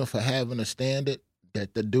on women for having a standard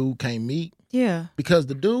that the dude can't meet. Yeah. Because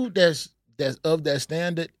the dude that's of that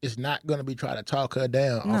standard is not gonna be trying to talk her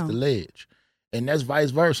down off the ledge. And that's vice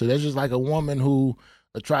versa. That's just like a woman who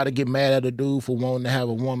try to get mad at a dude for wanting to have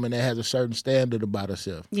a woman that has a certain standard about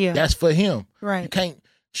herself. Yeah. That's for him. Right. You can't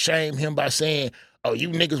shame him by saying, oh, you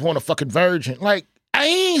niggas want a fucking virgin. Like, I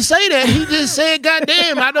ain't say that. He just said,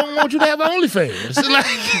 goddamn, I don't want you to have OnlyFans. Like,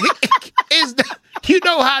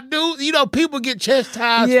 how dudes, people get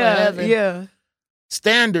chastised for having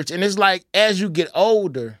standards. And it's like, as you get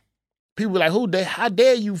older, people are like, how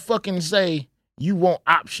dare you fucking say you want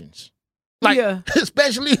options? Like,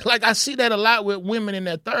 especially, like, I see that a lot with women in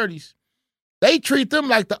their 30s. They treat them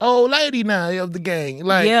like the old lady now of the gang.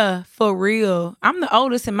 Like, yeah, for real. I'm the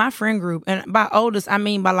oldest in my friend group. And by oldest, I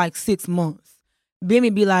mean by like 6 months.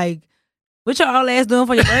 Bimmy be like, What your old ass doing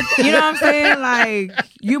for your birthday? You know what I'm saying? Like,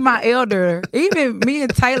 you my elder. Even me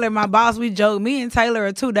and Taylor, my boss, we joke. Me and Taylor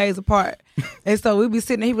are 2 days apart. And so we be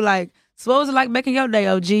sitting there, he be like, so what was it like back in your day,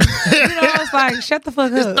 OG? You know, it's like, shut the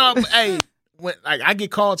fuck up. Hey, like I get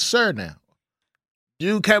called sir now.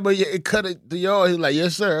 You came and cut it to yours. He's like,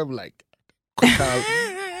 yes, sir. I'm like,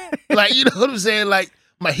 like, you know what I'm saying? Like,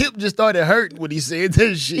 my hip just started hurting when he said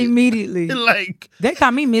that shit. Immediately. Like, they call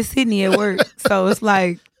me Miss Sydney at work. So it's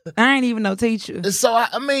like, I ain't even no teacher. So,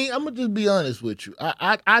 I mean, I'm going to just be honest with you.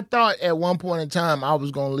 I thought at one point in time I was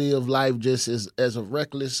going to live life just as a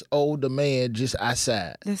reckless older man just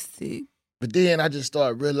outside. That's sick. But then I just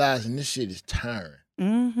started realizing this shit is tiring.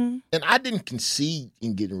 Mm-hmm. And I didn't concede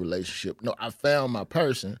in getting a relationship. No, I found my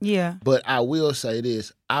person. Yeah. But I will say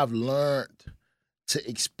this. I've learned to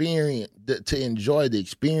enjoy the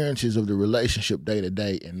experiences of the relationship day to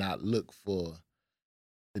day and not look for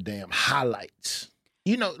the damn highlights.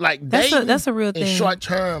 You know, like that's a real thing. In short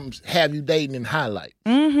terms, have you dating in highlights.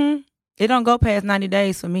 Mm-hmm. It don't go past 90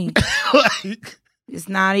 days for me. Like, it's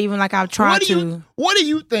not even like I've tried to. What do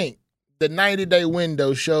you think the 90-day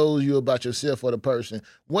window shows you about yourself or the person?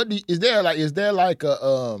 Is there like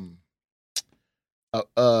a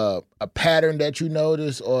pattern that you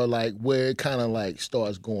notice, or like where it kind of like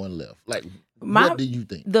starts going left? Like, what do you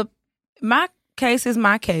think? My case is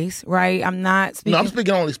my case, right? I'm not speaking. No, I'm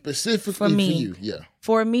speaking only specifically for you. Yeah.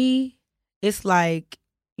 For me, it's like,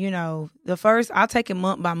 you know, I'll take it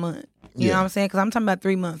month by month. You know what I'm saying? Because I'm talking about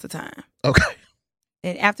 3 months at a time. Okay.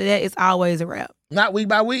 And after that, it's always a wrap. Not week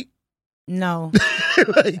by week? No.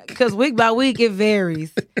 Because week by week, it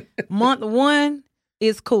varies. Month 1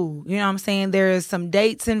 is cool. You know what I'm saying? There's some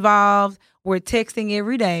dates involved. We're texting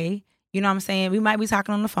every day. You know what I'm saying? We might be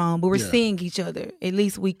talking on the phone, but we're seeing each other at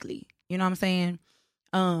least weekly. You know what I'm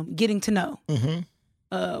saying? Getting to know.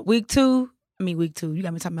 Mm-hmm. Week 2, you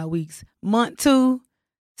got me talking about weeks. Month 2,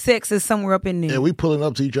 sex is somewhere up in there. Yeah, we pulling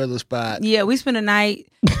up to each other's spot. Yeah, we spend a night,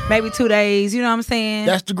 maybe 2 dadays. You know what I'm saying?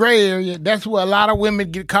 That's the gray area. That's where a lot of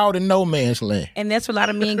women get caught in no man's land. And that's where a lot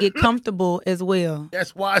of men get comfortable as well.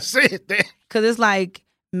 That's why I said that. Because it's like,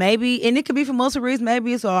 maybe, and it could be for multiple reasons.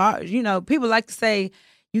 Maybe it's, you know, people like to say,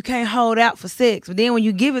 you can't hold out for sex. But then when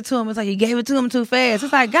you give it to them, it's like you gave it to them too fast.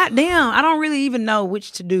 It's like, goddamn, I don't really even know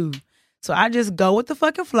which to do. So I just go with the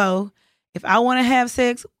fucking flow. If I want to have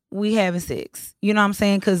sex, we having sex. You know what I'm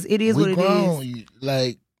saying? Because it is what it is.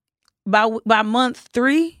 Like, by month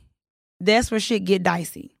 3, that's where shit get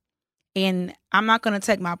dicey. And I'm not going to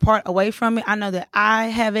take my part away from it. I know that I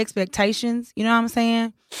have expectations. You know what I'm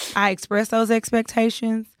saying? I express those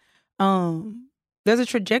expectations. There's a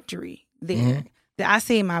trajectory there that I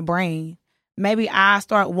see in my brain. Maybe I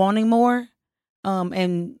start wanting more,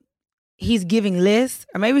 and he's giving less,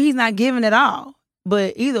 or maybe he's not giving at all.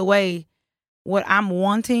 But either way, what I'm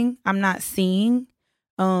wanting, I'm not seeing.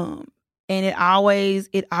 And it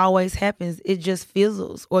always happens. It just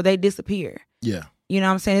fizzles or they disappear. Yeah. You know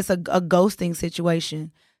what I'm saying? It's a ghosting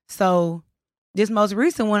situation. So this most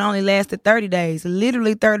recent one only lasted 30 days,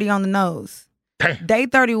 literally 30 on the nose. Damn. Day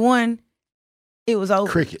 31, it was over.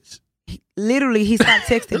 Crickets. Literally, he stopped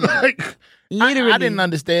texting me. Like, literally. I didn't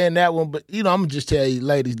understand that one, but, you know, I'm going to just tell you,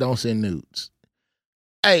 ladies, don't send nudes.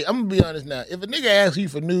 Hey, I'm going to be honest now. If a nigga asks you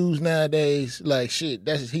for news nowadays, like, shit,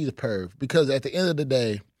 he's a perv. Because at the end of the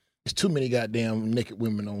day, there's too many goddamn naked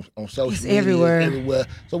women on social media. Everywhere.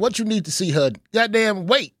 So what you need to see her, goddamn,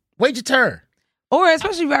 wait your turn. Or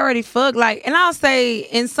especially if you already fucked, like, and I'll say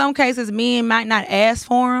in some cases men might not ask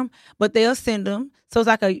for them, but they'll send them. So it's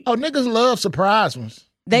like niggas love surprise ones.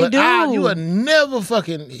 They do. You will never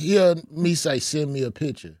fucking hear me say, send me a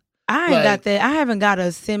picture. I ain't got that. I haven't got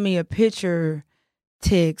a send me a picture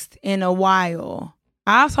text in a while.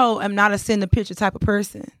 I also am not a send a picture type of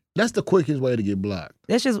person. That's the quickest way to get blocked.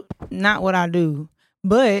 That's just not what I do.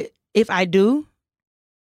 But if I do,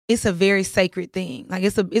 it's a very sacred thing. Like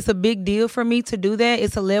it's a big deal for me to do that.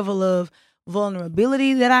 It's a level of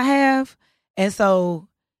vulnerability that I have. And so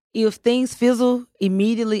if things fizzle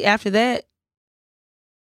immediately after that,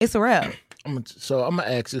 it's a wrap. So I'm going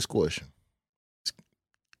to ask this question.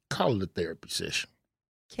 Call it a therapy session.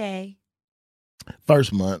 Okay.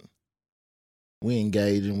 First month, we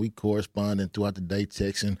engaging, we corresponding throughout the day,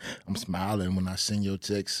 texting. I'm smiling when I send your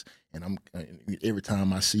text, and every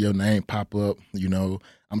time I see your name pop up, you know,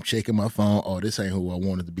 I'm checking my phone. Oh, this ain't who I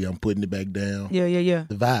wanted to be. I'm putting it back down. Yeah.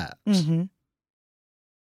 The vibes. Mm-hmm.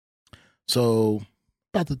 So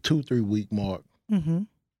about the 2-3 week mark,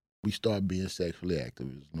 we start being sexually active.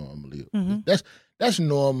 Is normally Mm-hmm. that's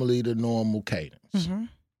normally the normal cadence. Mm-hmm.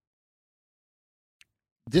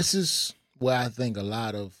 This is where I think a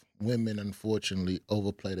lot of women, unfortunately,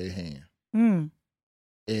 overplay their hand. Mm.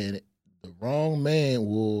 And the wrong man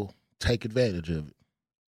will take advantage of it.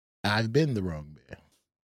 I've been the wrong man.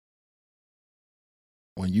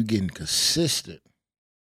 When you getting consistent,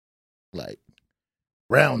 like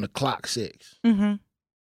round the clock sex,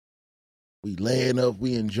 we laying up,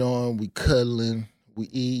 we enjoying, we cuddling, we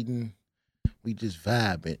eating, we just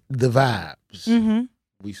vibing. The vibes.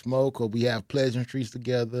 We smoke or we have pleasantries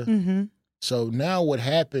together. So now what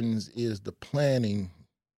happens is the planning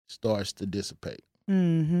starts to dissipate.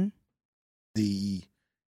 The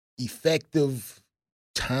effective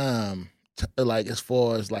time, like as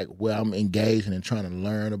far as like where I'm engaging and trying to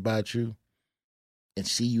learn about you and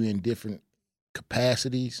see you in different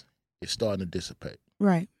capacities, is starting to dissipate.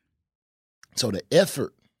 Right. So the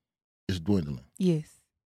effort is dwindling. Yes.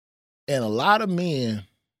 And a lot of men,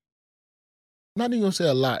 not even gonna say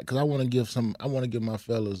a lot, because I want to give my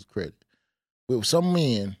fellas credit. With some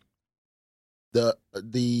men, the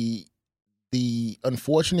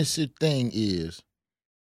unfortunate thing is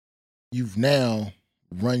you've now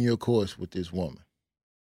run your course with this woman.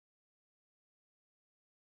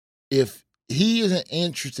 If he isn't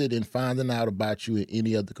interested in finding out about you in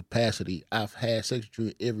any other capacity, I've had sex with you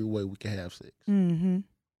in every way we can have sex.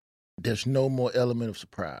 There's no more element of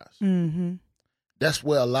surprise. That's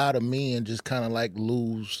where a lot of men just kind of like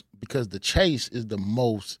lose, because the chase is the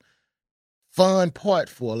most fun part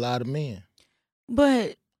for a lot of men.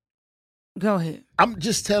 But go ahead. I'm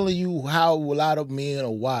just telling you how a lot of men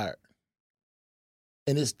are wired.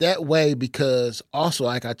 And it's that way because also,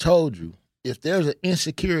 like I told you, if there's an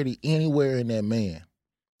insecurity anywhere in that man,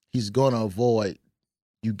 he's going to avoid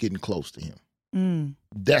you getting close to him.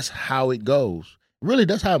 That's how it goes. Really,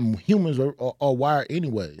 that's how humans are wired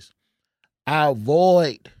anyways. I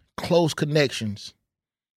avoid close connections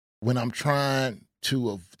when I'm trying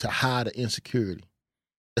to hide an insecurity,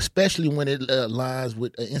 especially when it aligns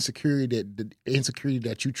with an insecurity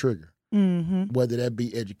that you trigger, whether that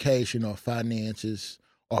be education or finances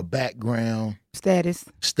or background,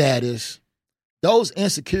 status. Those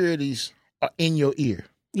insecurities are in your ear.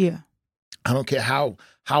 Yeah. I don't care how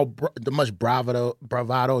much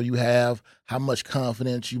bravado you have, how much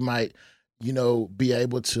confidence you might, be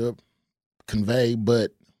able to convey,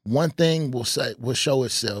 but one thing will show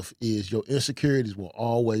itself is your insecurities will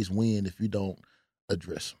always win if you don't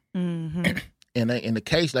address them. And in a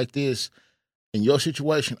case like this, in your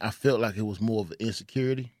situation, I felt like it was more of an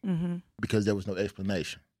insecurity because there was no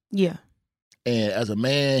explanation. Yeah. And as a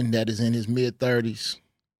man that is in his mid-30s,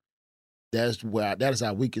 that is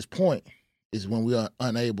our weakest point, is when we are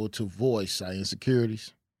unable to voice our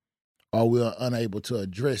insecurities or we are unable to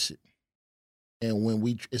address it. And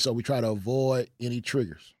we try to avoid any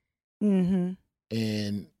triggers. And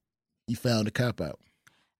you found a cop-out.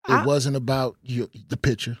 It wasn't about the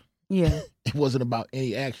picture. Yeah. It wasn't about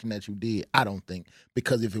any action that you did, I don't think.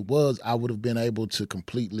 Because if it was, I would have been able to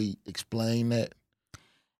completely explain that.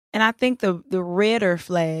 And I think the redder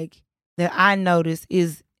flag that I noticed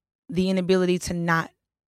is the inability to not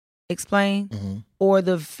explain or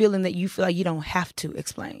the feeling that you feel like you don't have to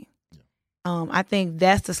explain. I think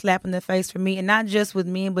that's the slap in the face for me, and not just with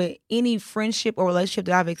men, but any friendship or relationship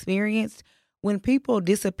that I've experienced. When people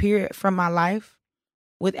disappear from my life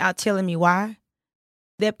without telling me why,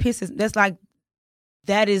 that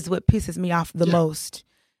is what pisses me off the most.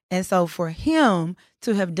 And so for him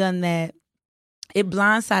to have done that, it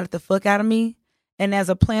blindsided the fuck out of me. And as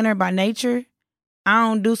a planner by nature, I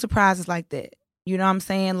don't do surprises like that. You know what I'm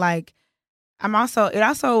saying? Like, it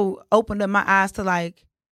also opened up my eyes to like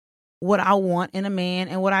what I want in a man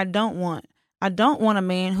and what I don't want. I don't want a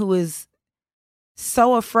man who is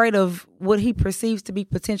so afraid of what he perceives to be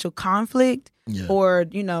potential conflict or,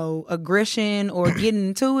 aggression or getting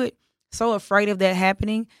into it. So afraid of that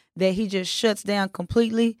happening that he just shuts down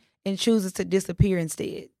completely and chooses to disappear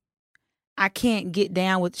instead. I can't get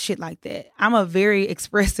down with shit like that. I'm a very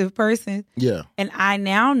expressive person. Yeah. And I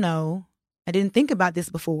now know, I didn't think about this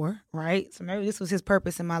before, right? So maybe this was his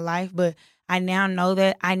purpose in my life, but I now know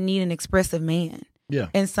that I need an expressive man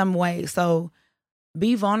in some way. So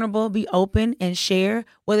be vulnerable, be open, and share.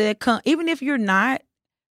 Whether it come, even if you're not,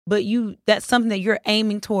 but that's something that you're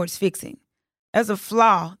aiming towards fixing. That's a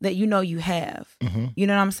flaw that you know you have. You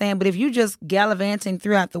know what I'm saying? But if you're just gallivanting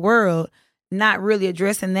throughout the world, not really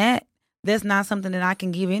addressing that, that's not something that I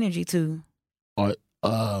can give energy to. Or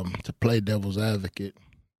to play devil's advocate,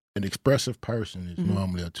 an expressive person is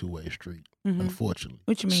normally a two-way street, unfortunately.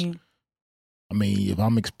 What you mean? I mean, if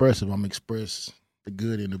I'm expressive, I'm express the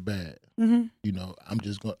good and the bad. I'm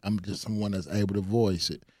just someone that's able to voice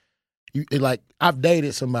it. Like, I've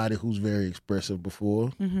dated somebody who's very expressive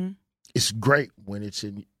before. It's great when it's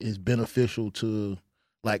beneficial to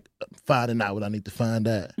like finding out what I need to find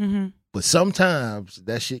out. But sometimes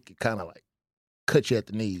that shit can kind of like cut you at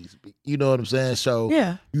the knees. You know what I'm saying? So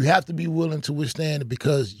you have to be willing to withstand it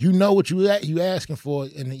because you know what you asking for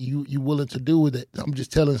and you willing to do with it. I'm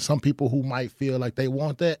just telling some people who might feel like they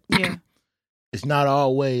want that. Yeah. It's not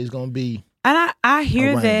always going to be. And I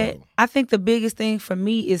hear that. I think the biggest thing for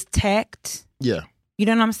me is tact. Yeah. You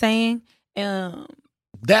know what I'm saying?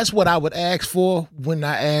 That's what I would ask for when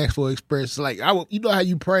I ask for express. Like you know how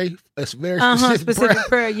you pray? It's very specific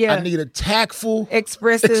prayer. Yeah, I need a tactful,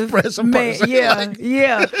 expressive person. Yeah,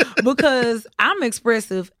 yeah. Because I'm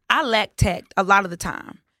expressive. I lack tact a lot of the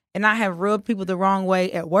time, and I have rubbed people the wrong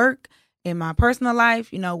way at work, in my personal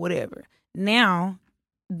life, whatever. Now,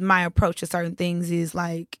 my approach to certain things is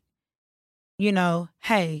like,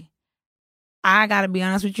 hey, I gotta be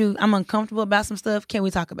honest with you. I'm uncomfortable about some stuff. Can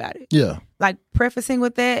we talk about it? Yeah. Like prefacing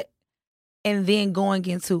with that and then going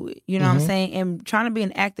into it. You know what I'm saying? And trying to be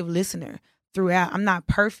an active listener throughout. I'm not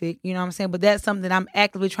perfect, you know what I'm saying? But that's something that I'm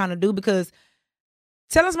actively trying to do because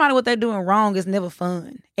telling somebody what they're doing wrong is never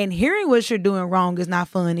fun. And hearing what you're doing wrong is not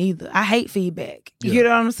fun either. I hate feedback. Yeah. You know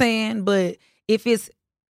what I'm saying? But if it's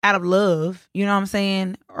out of love, you know what I'm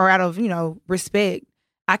saying? Or out of, respect,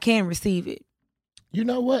 I can receive it. You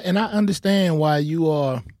know what? And I understand why you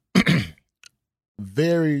are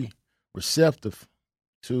very receptive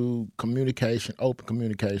to communication, open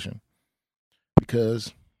communication,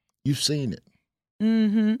 because you've seen it.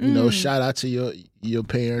 Mm-hmm, shout out to your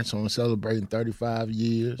parents on celebrating 35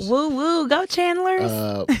 years. Woo woo, go Chandlers.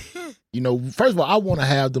 First of all, I want to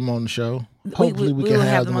have them on the show. Hopefully, we can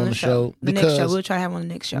have them on the show. The next show, we'll try to have them on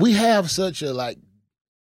the next show. We have such a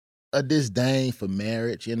disdain for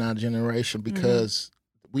marriage in our generation because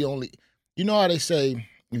we only, how they say,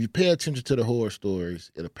 if you pay attention to the horror stories,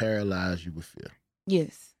 it'll paralyze you with fear.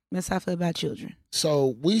 Yes, that's how I feel about children.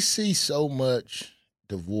 So we see so much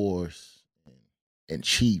divorce and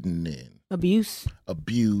cheating and abuse,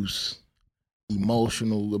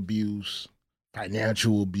 emotional abuse,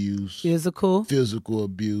 financial abuse, physical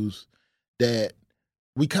abuse, that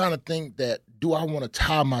we kind of think that, do I want to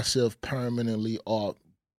tie myself permanently or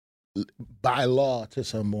by law to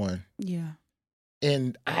someone? Yeah.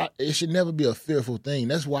 And it should never be a fearful thing.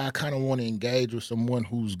 That's why I kind of want to engage with someone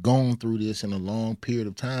who's gone through this in a long period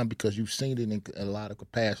of time, because you've seen it in a lot of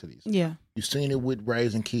capacities. Yeah. You've seen it with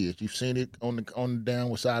raising kids. You've seen it on the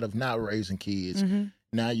downward side of not raising kids. Mm-hmm.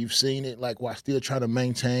 Now you've seen it while still trying to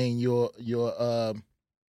maintain your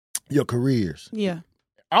careers. Yeah.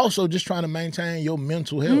 Also, just trying to maintain your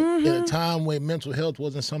mental health at a time when mental health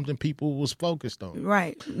wasn't something people was focused on.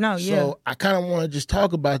 Right. No, yeah. So I kind of want to just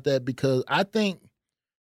talk about that because I think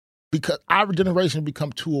our generation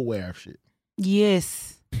become too aware of shit.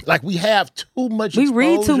 Yes. Like we have too much exposure. We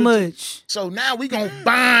read too much. So now we going to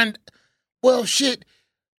bind. Well, shit.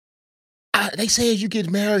 They say as you get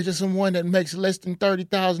married to someone that makes less than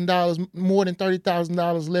 $30,000, more than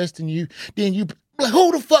 $30,000 less than you, then you,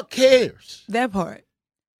 who the fuck cares? That part.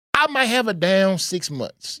 I might have a down 6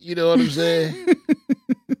 months. You know what I'm saying?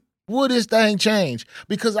 Will this thing change?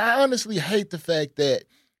 Because I honestly hate the fact that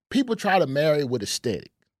people try to marry with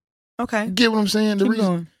aesthetic. Okay. Get what I'm saying? Keep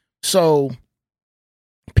going. So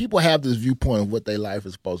people have this viewpoint of what their life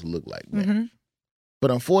is supposed to look like. Mm-hmm.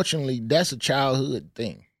 But unfortunately, that's a childhood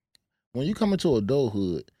thing. When you come into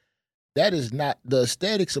adulthood, that is not, the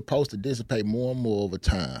aesthetic's supposed to dissipate more and more over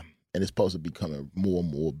time. And it's supposed to become more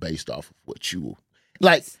and more based off of what you,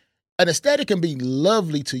 like, an aesthetic can be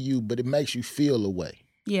lovely to you, but it makes you feel a way.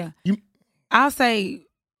 Yeah. I'll say,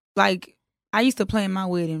 like, I used to plan my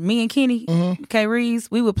wedding. Me and Kenny, K. Reeves,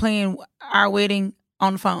 we were planning our wedding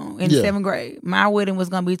on the phone in 7th grade. My wedding was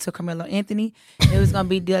going to be to Carmelo Anthony. It was going to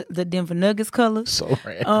be the Denver Nuggets colors. So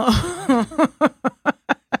random.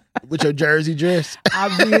 With your jersey dress?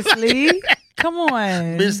 Obviously. Come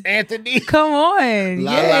on. Miss Anthony. Come on.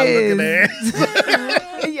 Lala looking ass.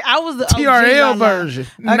 I was the TRL OG version.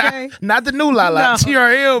 Okay. Not the new Lala. No,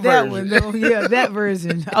 TRL version. That one, yeah, that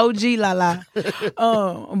version. OG Lala.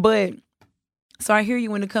 But so I hear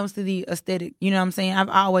you when it comes to the aesthetic. You know what I'm saying? I've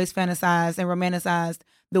always fantasized and romanticized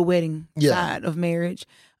the wedding side of marriage.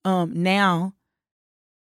 Now,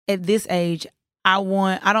 at this age, I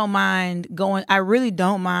really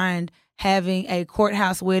don't mind having a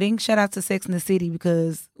courthouse wedding. Shout out to Sex and the City,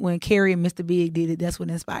 because when Carrie and Mr. Big did it, that's what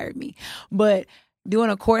inspired me. But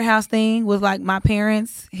doing a courthouse thing with like my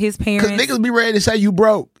parents, his parents. Because niggas be ready to say you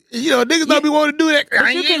broke. Niggas don't be wanting to do that.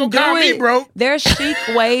 But you can do it. Broke. There's chic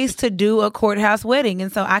ways to do a courthouse wedding.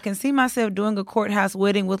 And so I can see myself doing a courthouse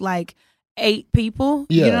wedding with like 8 people.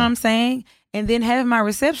 Yeah. You know what I'm saying? And then having my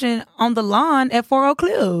reception on the lawn at For Oak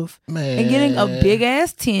Cliff. Man. And getting a big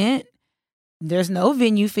ass tent. there's no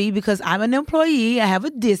venue fee because I'm an employee. I have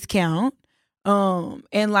a discount.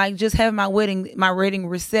 And like just have my wedding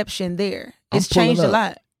reception there. It's changed a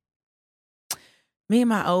lot. Me and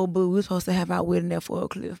my old boo, we were supposed to have our wedding at For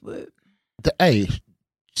Oak Cliff, but hey,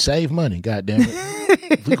 save money, goddamn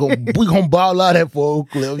it. we gonna ball out at For Oak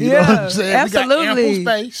Cliff. You know what I'm saying? Absolutely. We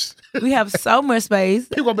got ample space. We have so much space.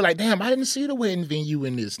 People gonna be like, damn, I didn't see the wedding venue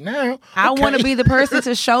in this. Now I want to be the person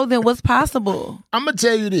to show them what's possible. I'm gonna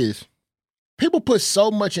tell you this. People put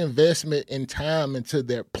so much investment and time into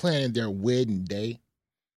their planning their wedding day.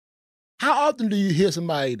 How often do you hear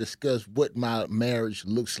somebody discuss what my marriage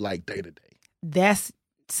looks like day to day?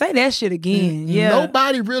 Say that shit again. Yeah.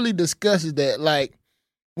 Nobody really discusses that. Like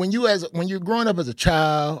when you're growing up as a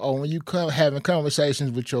child, or when you come having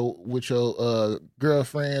conversations with your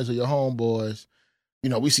girlfriends or your homeboys, you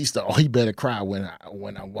know, we see stuff. Oh, he better cry when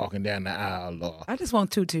I'm walking down the aisle. Or, I just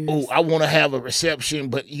want tutus. Oh, I want to have a reception,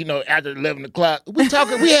 but you know, after 11 o'clock, we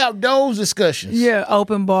have those discussions. Yeah,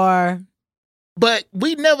 open bar. But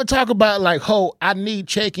we never talk about like, oh, I need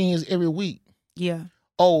check-ins every week. Yeah.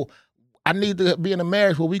 Oh, I need to be in a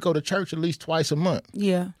marriage where we go to church at least twice a month.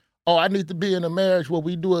 Yeah. Oh, I need to be in a marriage where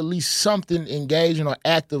we do at least something engaging or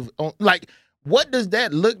active. Like, what does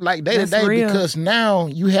that look like day to day? Because now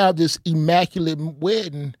you have this immaculate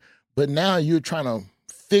wedding, but now you're trying to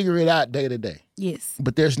figure it out day to day. Yes.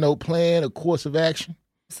 But there's no plan or course of action.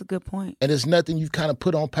 That's a good point. And it's nothing you've kind of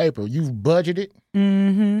put on paper. You've budgeted.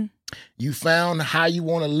 Mm-hmm. You found how you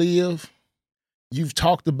want to live. You've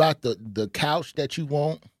talked about the couch that you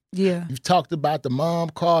want. Yeah. You've talked about the mom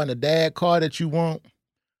car and the dad car that you want.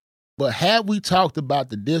 But have we talked about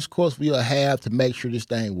the discourse we'll have to make sure this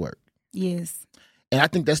thing works? Yes. And I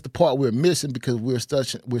think that's the part we're missing because we're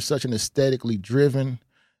such an aesthetically driven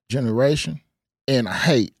generation. And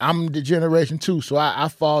hey, I'm the generation too, so I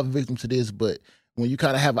fall victim to this. But when you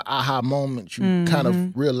kind of have an aha moment, you kind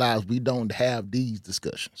of realize we don't have these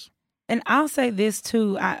discussions. And I'll say this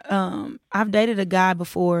too. I've dated a guy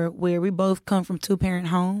before where we both come from 2-parent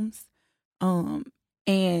homes.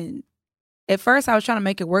 And at first I was trying to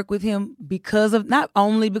make it work with him not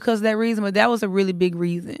only because of that reason, but that was a really big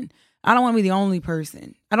reason. I don't want to be the only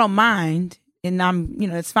person. I don't mind, and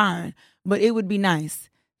it's fine. But it would be nice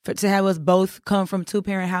to have us both come from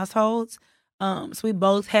 2-parent households. So we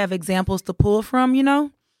both have examples to pull from,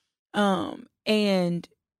 and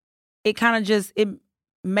it kind of it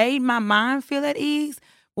made my mind feel at ease.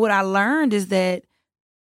 What I learned is that,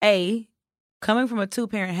 coming from a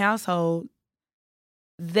 2-parent household,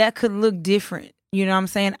 that could look different. You know what I'm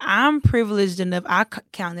saying? I'm privileged enough. I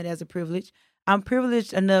count it as a privilege. I'm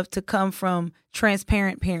privileged enough to come from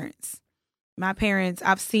transparent parents. My parents,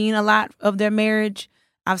 I've seen a lot of their marriage.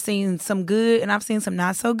 I've seen some good and I've seen some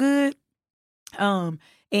not so good.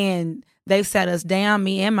 And they've sat us down,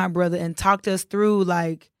 me and my brother, and talked us through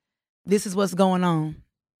like, this is what's going on.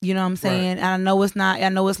 You know what I'm saying? Right. And I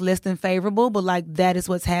know it's less than favorable, but like that is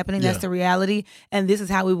what's happening. Yeah. That's the reality. And this is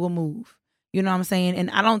how we will move. You know what I'm saying?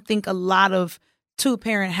 And I don't think a lot of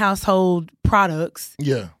 2-parent household products.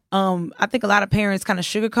 Yeah. I think a lot of parents kind of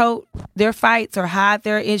sugarcoat their fights or hide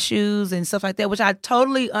their issues and stuff like that, which I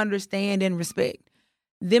totally understand and respect.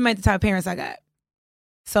 Them ain't the type of parents I got.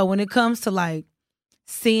 So when it comes to like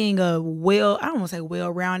seeing I don't want to say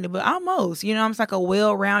well-rounded, but almost, it's like a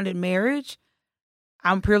well-rounded marriage,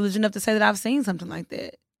 I'm privileged enough to say that I've seen something like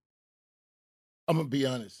that. I'm going to be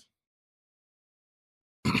honest.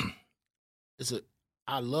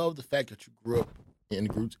 I love the fact that you grew up in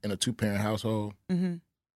a 2-parent household. Mm-hmm.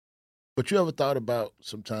 But you ever thought about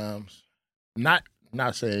sometimes, not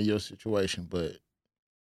saying your situation, but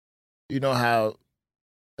you know how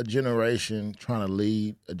a generation trying to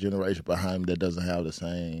lead a generation behind them that doesn't have the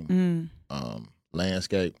same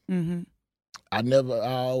landscape. Mm-hmm. I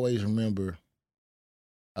always remember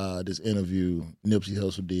this interview Nipsey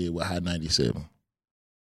Hussle did with Hot 97,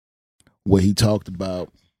 where he talked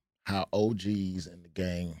about how OGs and the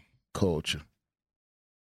gang culture,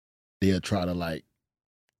 they'll try to like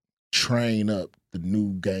train up the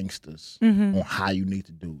new gangsters on how you need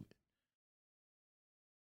to do it.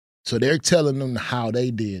 So they're telling them how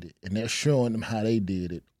they did it, and they're showing them how they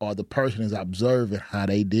did it, or the person is observing how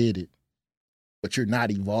they did it, but you're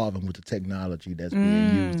not evolving with the technology that's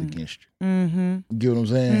being used against you. Mm-hmm. You get what I'm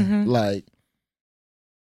saying? Mm-hmm. Like,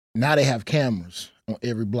 now they have cameras on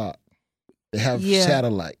every block. They have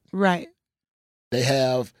satellite. Right. They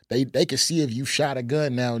have they can see if you shot a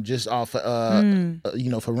gun now just off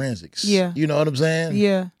forensics. Yeah. You know what I'm saying?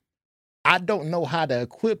 Yeah. I don't know how to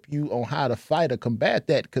equip you on how to fight or combat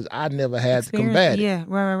that because I never had to combat it. Yeah,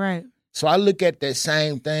 right. So I look at that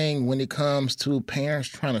same thing when it comes to parents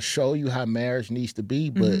trying to show you how marriage needs to be,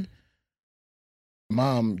 but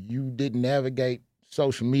Mom, you didn't navigate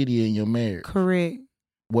social media in your marriage. Correct.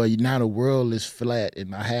 Well, now the world is flat,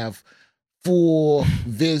 and I have full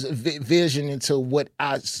vision into what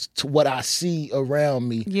I see around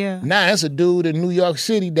me. Yeah. Now it's a dude in New York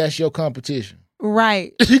City that's your competition.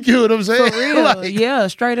 Right. You get what I'm saying? For real. Yeah,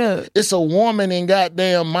 straight up. It's a woman in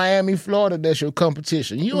goddamn Miami, Florida that's your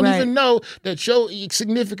competition. You don't even know that your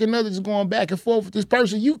significant other is going back and forth with this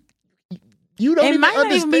person. You don't even might understand.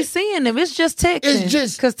 not even be seeing them. It's just texting. It's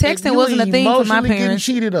just because texting wasn't a thing for my getting parents.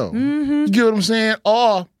 cheated on. Mm-hmm. You get what I'm saying?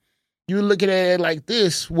 Or you're looking at it like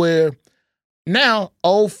this, where now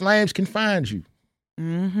old flames can find you.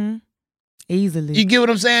 Mm-hmm. Easily. You get what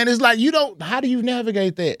I'm saying? It's like how do you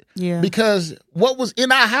navigate that? Yeah. Because what was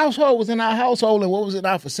in our household was in our household, and what was in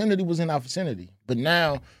our vicinity was in our vicinity. But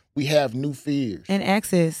now we have new fears. And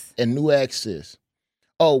access. And new access.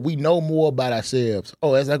 Oh, we know more about ourselves.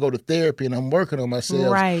 Oh, as I go to therapy and I'm working on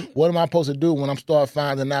myself, right. What am I supposed to do when I'm start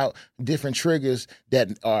finding out different triggers that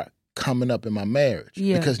are coming up in my marriage?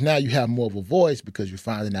 Yeah. Because now you have more of a voice because you're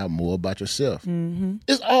finding out more about yourself. Mm-hmm.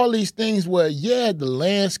 It's all these things where, the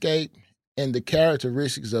landscape and the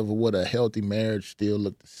characteristics of what a healthy marriage still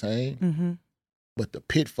look the same, mm-hmm. but the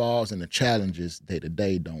pitfalls and the challenges day to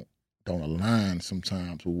day don't align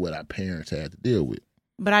sometimes with what our parents had to deal with.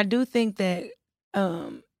 But I do think that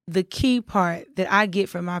the key part that I get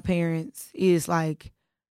from my parents is like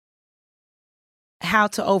how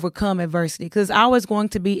to overcome adversity, because it's always going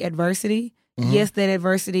to be adversity. Mm-hmm. Yes, that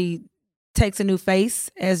adversity takes a new face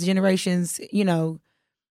as generations,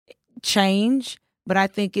 change. But I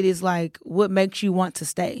think it is like what makes you want to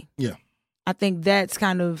stay. Yeah. I think that's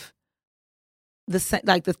kind of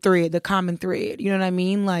the common thread. You know what I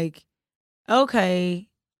mean? Like, okay,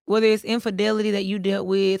 whether it's infidelity that you dealt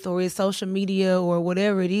with or it's social media or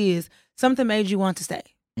whatever it is, something made you want to stay.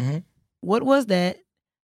 Mm-hmm. What was that?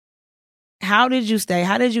 How did you stay?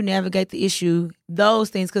 How did you navigate the issue?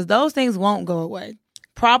 Those things, because those things won't go away.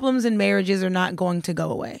 Problems in marriages are not going to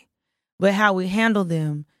go away. But how we handle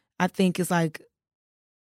them, I think, is like,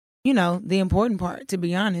 the important part, to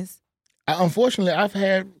be honest. Unfortunately, I've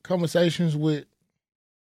had conversations with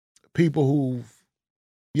people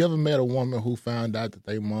you ever met a woman who found out that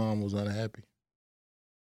their mom was unhappy?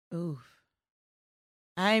 Oof.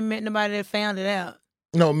 I ain't met nobody that found it out.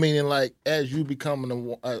 No, meaning like as you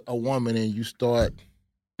becoming a woman and you start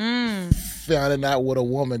finding out what a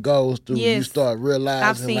woman goes through, you start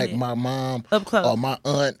realizing like my mom up close, or my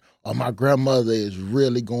aunt or my grandmother is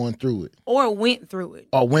really going through it. Or went through it.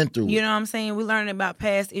 You know what I'm saying? We're learning about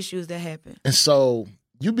past issues that happen. And so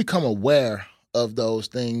you become aware of those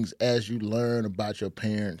things as you learn about your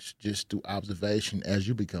parents just through observation as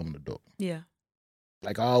you become an adult. Yeah.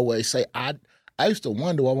 Like I always say, I used to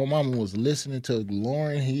wonder why my mama was listening to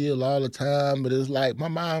Lauryn Hill all the time, but it's like my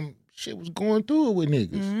mom, shit was going through it with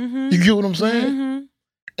niggas. Mm-hmm. You get what I'm saying? Mm-hmm.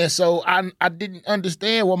 And so I didn't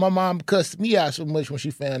understand why my mom cussed me out so much when she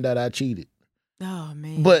found out I cheated. Oh,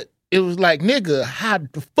 man. But it was like, nigga, how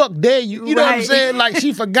the fuck dare you? You know what I'm saying? Like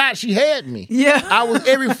she forgot she had me. Yeah. I was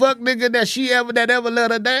every fuck nigga that ever let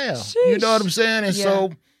her down. Sheesh. You know what I'm saying? And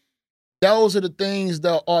so those are the things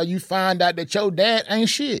or you find out that your dad ain't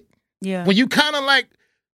shit. Yeah. When you kind of like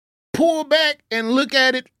pull back and look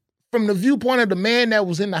at it from the viewpoint of the man that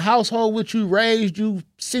was in the household with you, raised you,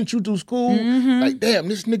 sent you through school, like, damn,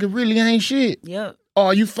 this nigga really ain't shit. Yep.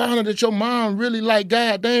 Or you found out that your mom really like,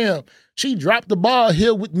 goddamn, she dropped the ball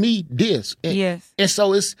here with me this. And, yes. And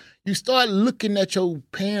so you start looking at your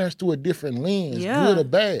parents through a different lens, good or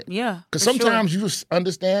bad. Yeah. Because sometimes you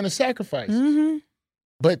understand the sacrifice. Mm-hmm.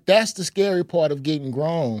 But that's the scary part of getting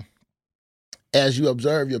grown as you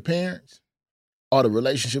observe your parents or the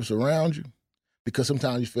relationships around you. Because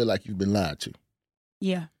sometimes you feel like you've been lied to.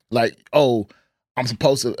 Yeah. Like, oh, a man's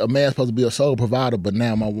supposed to be a sole provider, but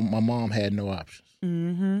now my mom had no options.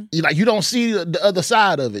 Mm-hmm. You don't see the other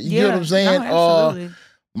side of it. You know what I'm saying? No, absolutely.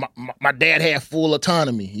 My dad had full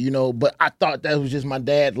autonomy, but I thought that was just my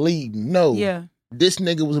dad leading. No. Yeah. This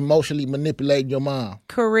nigga was emotionally manipulating your mom.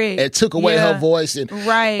 Correct. And took away her voice. And,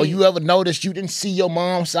 right. Or you ever noticed you didn't see your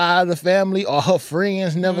mom's side of the family or her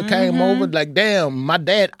friends never came over? Like, damn, my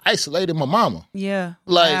dad isolated my mama. Yeah.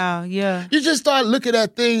 Like, wow. Yeah. You just start looking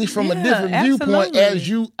at things from a different viewpoint as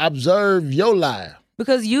you observe your life.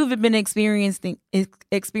 Because you've been experiencing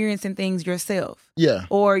things yourself. Yeah.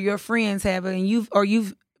 Or your friends have, and you've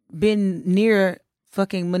been near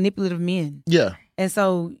fucking manipulative men. Yeah. And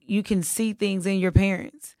so you can see things in your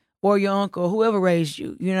parents or your uncle, whoever raised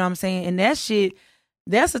you. You know what I'm saying? And that shit,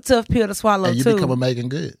 that's a tough pill to swallow, and you too. become a making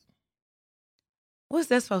good. What's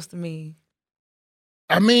that supposed to mean?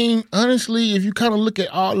 I mean, honestly, if you kind of look at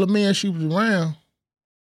all the men she was around,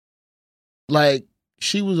 like,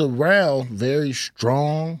 she was around very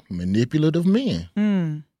strong, manipulative men.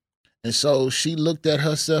 Mm. And so she looked at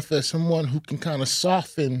herself as someone who can kind of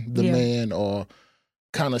soften the man or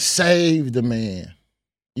kind of save the man.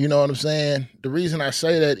 You know what I'm saying? The reason I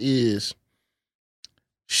say that is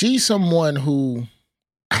she's someone who,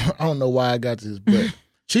 I don't know why I got this, but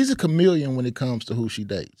she's a chameleon when it comes to who she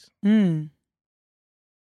dates. Mm.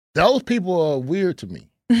 Those people are weird to me.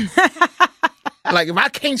 Like, if I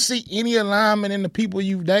can't see any alignment in the people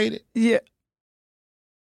you've dated. Yeah.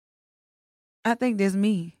 I think that's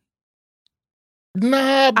me.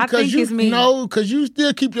 Nah, because it's me. No, because you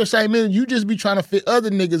still keep your same energy. You just be trying to fit other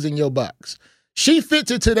niggas in your box. She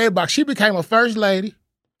fits into their box. She became a first lady.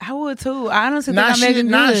 I would too. I honestly think I'm making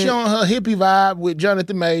good. Now she on her hippie vibe with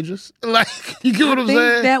Jonathan Majors. Like, you get what I'm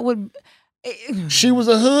saying? That would. She was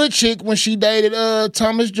a hood chick when she dated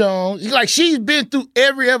Thomas Jones. Like, she's been through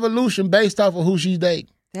every evolution based off of who she's dating.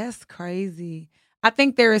 That's crazy. I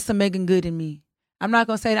think there is some Megan Good in me. I'm not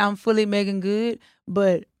gonna say that I'm fully Megan Good,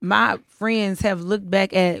 but my friends have looked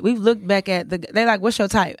back at. They're like, "What's your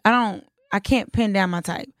type?" I can't pin down my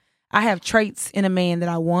type. I have traits in a man that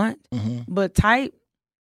I want, but type.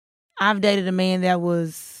 I've dated a man that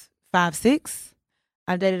was 5'6".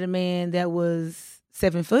 I've dated a man that was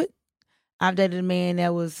 7 foot. I've dated a man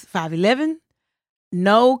that was 5'11".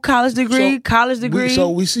 No college degree. So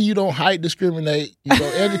we see you don't height discriminate. You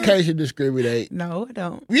don't education discriminate. No, I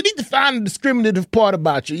don't. You need to find the discriminative part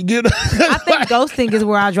about you. You get I think ghosting is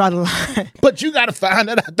where I draw the line. But you got to find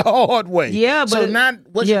it out the hard way. Yeah, but so now,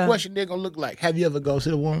 what's your question there gonna look like? Have you ever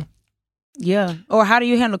ghosted a woman? Yeah. Or how do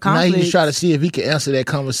you handle conflict? Now you just try to see if he can answer that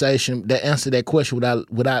question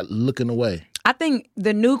without looking away. I think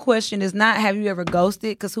the new question is not have you ever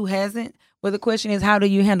ghosted, because who hasn't? But the question is, how do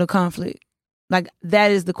you handle conflict? Like,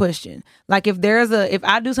 that is the question. Like, if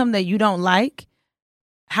I do something that you don't like,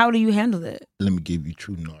 how do you handle that? Let me give you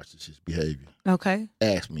true narcissist behavior. Okay.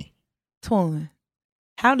 Ask me. Twin,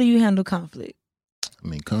 how do you handle conflict? I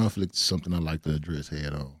mean, conflict is something I like to address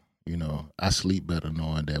head on. You know, I sleep better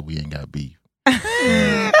knowing that we ain't got beef.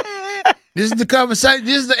 This is the conversation.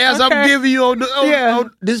 This is the answer I'm giving you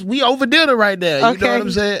on this. We over dinner right now. You know what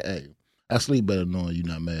I'm saying? Hey, I sleep better knowing you're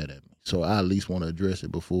not mad at me. So I at least want to address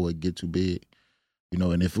it before it get too big. You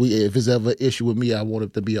know, and if it's ever an issue with me, I want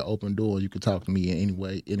it to be an open door. You can talk to me in any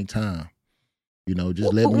way, anytime. You know,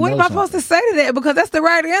 just let me know. What am I supposed to say to that? Because that's the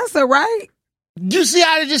right answer, right? You see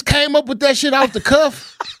how they just came up with that shit off the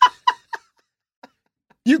cuff?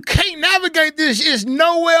 You can't navigate this. There's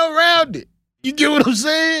no way around it. You get what I'm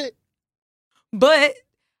saying? But,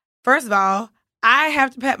 first of all, I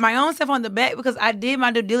have to pat my own self on the back because I did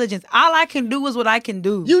my due diligence. All I can do is what I can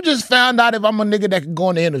do. You just found out if I'm a nigga that can go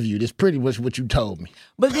on the interview. That's pretty much what you told me.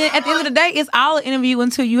 But then at the end of the day, it's all an interview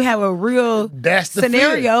until you have a real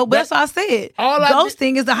scenario. But that's what I said.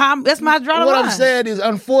 Ghosting is that's my draw the line. What I'm saying is,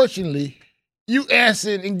 unfortunately, you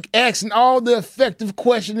asking all the effective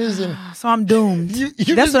questions, and so I'm doomed.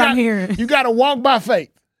 That's what I'm hearing. You got to walk by faith,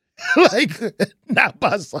 like not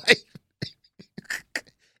by sight.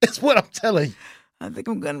 That's what I'm telling you. I think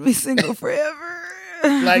I'm gonna be single forever.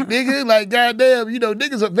 Like, nigga, like, goddamn, you know,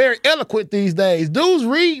 niggas are very eloquent these days. Dudes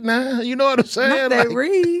read now. You know what I'm saying? Not that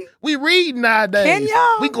read. We read nowadays. Can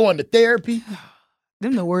y'all? We going to therapy.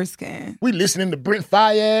 Them the worst can. We listening to Brent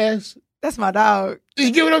Faiyaz. That's my dog.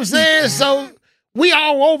 You get what I'm saying? So we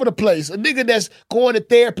all over the place. A nigga that's going to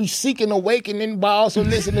therapy, seeking awakening, by also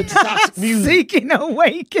listening to toxic music. Seeking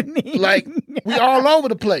awakening. Like, we all over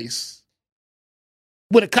the place.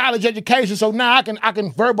 With a college education, so now I can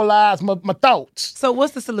verbalize my thoughts. So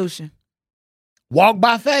what's the solution? Walk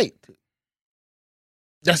by faith.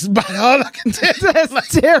 That's about all I can tell you. That's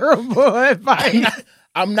terrible advice.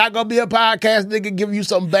 I'm not gonna be a podcast nigga giving you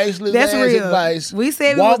some baseless ass advice. We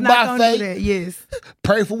said we was not gonna do that. Yes.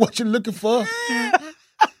 Pray for what you're looking for.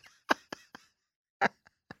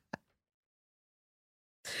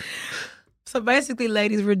 So basically,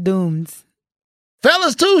 ladies, we're doomed.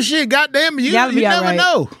 Fellas too, shit, goddamn you never right.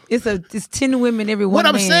 know. It's 10 women every one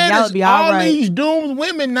man. What I'm saying y'all is be all right. these doomed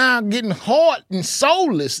women now getting hard and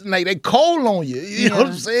soulless. Like, they cold on you. You know what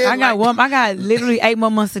I'm saying? I got literally 8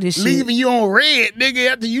 more months of this shit. Leaving you on red,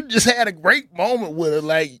 nigga, after you just had a great moment with her.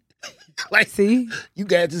 Like see? You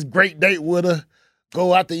got this great date with her.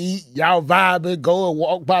 Go out to eat, y'all vibing, go and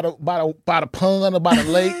walk by the pond or by the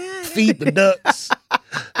lake, feed the ducks,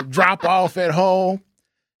 drop off at home.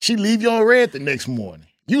 She leave you on red the next morning.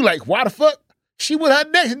 You like, why the fuck? She with her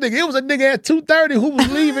next nigga. It was a nigga at 2:30 who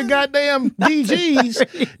was leaving goddamn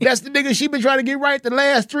DGs. That's the nigga she been trying to get right the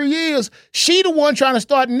last 3 years. She the one trying to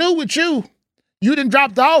start new with you. You done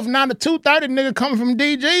dropped off. Now the 2:30 nigga coming from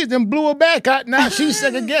DG's, then blew her back out. Now she's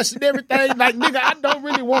second guessing everything. Like, nigga, I don't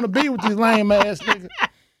really want to be with this lame ass nigga.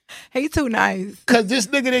 He too nice. Cause this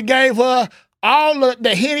nigga that gave her all of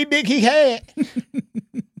the henny dick he had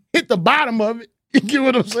hit the bottom of it. You get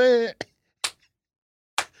what I'm saying?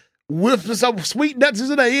 Whipped some sweet nuts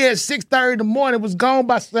in the ear at 6:30 in the morning, was gone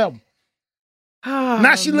by 7. Oh,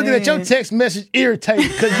 now she looking at your text message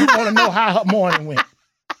irritated because you want to know how her morning went.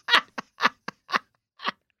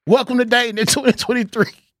 Welcome to dating in 2023.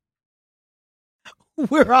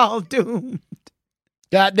 We're all doomed.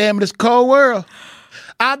 God damn it, it's a cold world.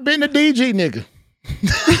 I've been a DG nigga.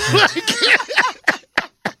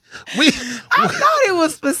 I thought it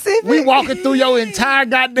was specific. We walking through your entire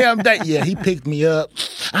goddamn day. Yeah, he picked me up.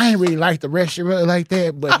 I ain't really like the restaurant like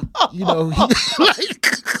that, but you know, he like.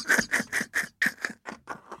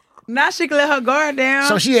 Now she can let her guard down.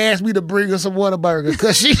 So she asked me to bring her some Whataburger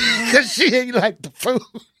because she ain't like the food.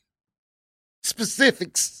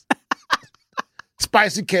 Specifics.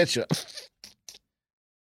 Spicy ketchup.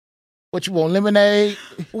 What you want, lemonade?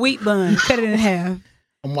 Wheat bun. Cut it in half.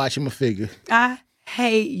 I'm watching my figure. I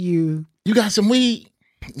hate you. You got some weed?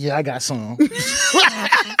 Yeah, I got some.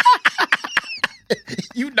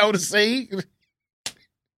 You know the scene.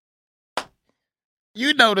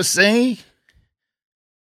 You know the scene.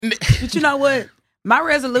 But you know what? My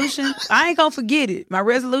resolution, I ain't gonna forget it. My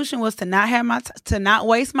resolution was to not have to not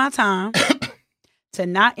waste my time, to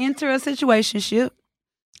not enter a situationship.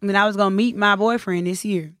 I mean, I was gonna meet my boyfriend this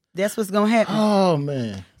year. That's what's gonna happen. Oh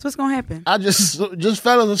man, that's what's gonna happen. I just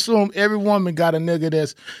fellas assume every woman got a nigga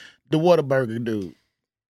that's the Whataburger dude.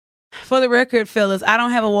 For the record, fellas, I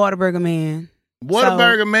don't have a Whataburger man.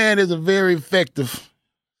 Whataburger man is a very effective.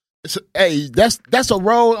 That's a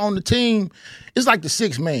role on the team. It's like the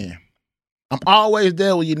sixth man. I'm always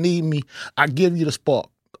there when you need me. I give you the spark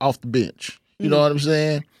off the bench. You know what I'm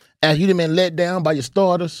saying? As you done been let down by your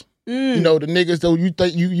starters. You know, the niggas that you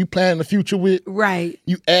think you plan the future with. Right.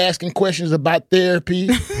 You asking questions about therapy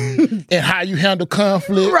and how you handle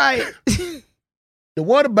conflict. Right. The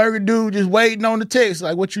Whataburger dude just waiting on the text,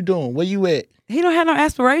 like, what you doing? Where you at? He don't have no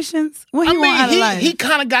aspirations. What he want out of life? He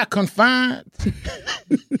kind of got confined.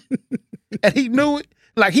 And he knew it.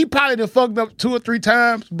 Like, he probably done fucked up 2 or 3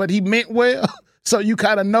 times, but he meant well. So you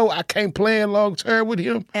kind of know I can't plan long term with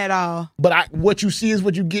him. At all. But what you see is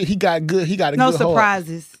what you get. He got a good heart. No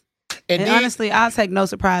surprises. And then, honestly, I'll take no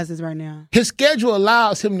surprises right now. His schedule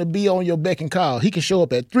allows him to be on your beck and call. He can show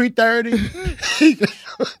up at 3:30. He can,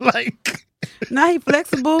 like... Now he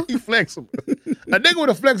flexible. He flexible. A nigga with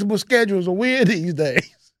a flexible schedule is a win these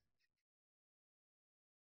days.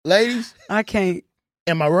 Ladies? I can't.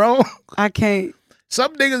 Am I wrong? I can't.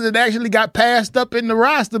 Some niggas that actually got passed up in the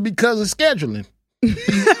roster because of scheduling.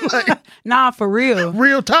 Like, nah, for real.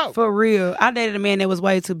 Real talk. For real. I dated a man that was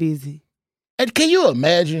way too busy. And can you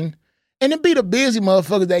imagine? And it be the busy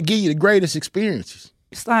motherfuckers that give you the greatest experiences.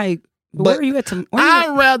 It's like, where are you at?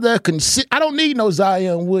 I'd rather I don't need no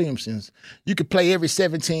Zion Williamsons. You could play every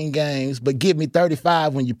 17 games, but give me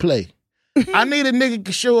 35 when you play. I need a nigga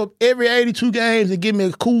to show up every 82 games and give me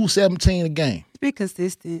a cool 17 a game. Be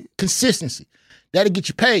consistent. Consistency. That'll get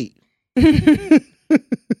you paid.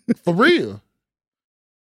 For real.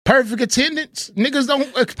 Perfect attendance. Niggas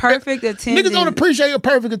don't... Perfect attendance. Niggas don't appreciate your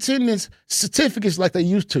perfect attendance certificates like they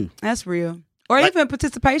used to. That's real. Or like, even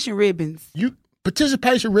participation ribbons.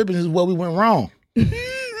 Participation ribbons is where we went wrong.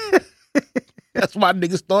 That's why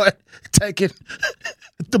niggas started taking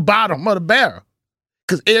the bottom of the barrel.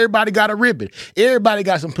 Because everybody got a ribbon. Everybody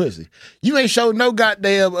got some pussy. You ain't showed no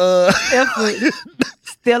goddamn... effort.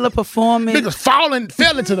 Stellar performance. Niggas fell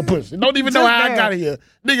into the pussy. Don't even know how I got here.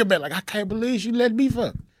 Nigga been like, I can't believe she let me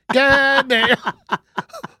fuck. God damn.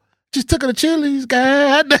 Just took her to Chili's.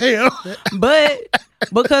 God damn. But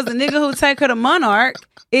because the nigga who take her to Monarch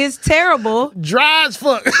is terrible. Dry as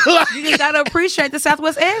fuck. You just gotta appreciate the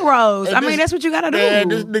Southwest egg rolls. I mean, that's what you gotta do. Man,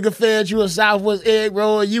 this nigga fed you a Southwest egg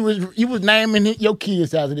roll. You was naming your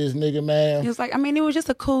kids after this nigga, man. It was like, I mean, it was just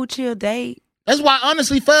a cool, chill date. That's why,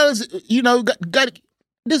 honestly, fellas, you know,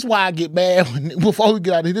 this is why I get mad before we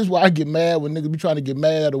get out of here. This is why I get mad when niggas be trying to get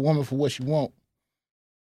mad at a woman for what she want.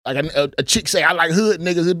 Like a chick say, I like hood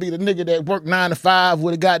niggas. It'd be the nigga that worked 9 to 5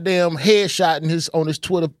 with a goddamn headshot on his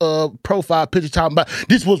Twitter profile picture talking about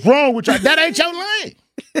this was wrong with y'all. That ain't your lane.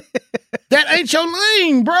 That ain't your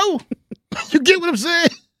lane, bro. You get what I'm saying?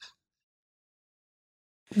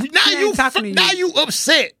 Now you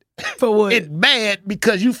upset. For what? It's mad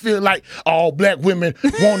because you feel like all black women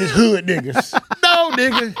want his hood niggas. No,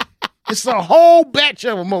 nigga. It's a whole batch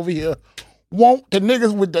of them over here. Want the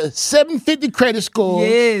niggas with the 750 credit score.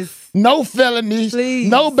 Yes. No felonies. Please.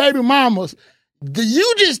 No baby mamas.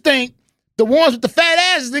 You just think the ones with the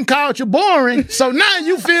fat asses didn't call you boring, so now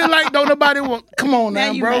you feel like don't nobody want. Come on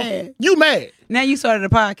now, you bro. mad. You mad. Now you started a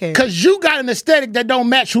podcast. Because you got an aesthetic that don't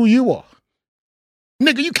match who you are.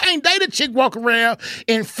 Nigga, you can't date a chick walk around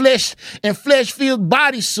in flesh-filled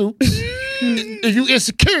bodysuits if you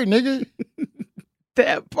insecure, nigga.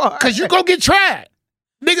 That part. Because you go get tried.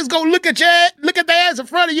 Niggas go look at their ass in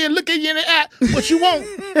front of you and look at you in the eye. What you want?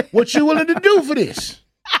 What you willing to do for this?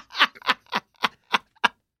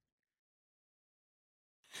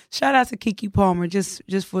 Shout out to Kiki Palmer, just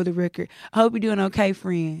for the record. I hope you're doing okay,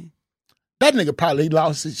 friend. That nigga probably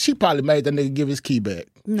lost it. She probably made that nigga give his key back.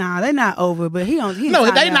 Nah, they not over, but he No,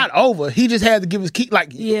 they not over. He just had to give his key. Like,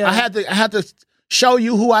 yeah. I had to show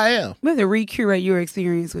you who I am. We have to recurate your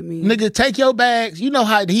experience with me. Nigga, take your bags. You know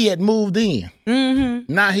how he had moved in.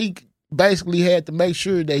 Mm-hmm. Now he basically had to make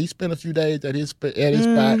sure that he spent a few days at his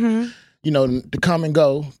spot, you know, to come and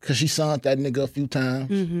go, because she saw that nigga a few times.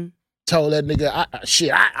 Mm-hmm. Told that nigga,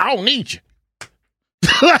 I don't need you.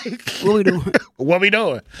 Like, what we doing? What we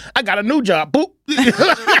doing? I got a new job. Boop.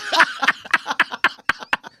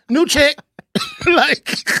 New check.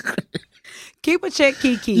 Like, keep a check,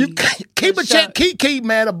 Kiki. You keep a check, Kiki,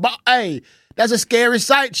 man. Hey, that's a scary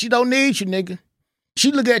sight. She don't need you, nigga.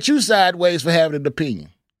 She look at you sideways for having an opinion.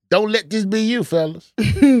 Don't let this be you, fellas.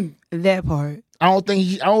 That part. I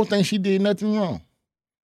don't think she did nothing wrong.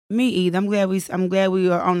 Me either. I'm glad we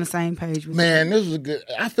are on the same page with Man, you. this was good.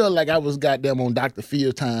 I felt like I was goddamn on Dr.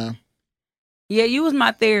 Phil time. Yeah, you was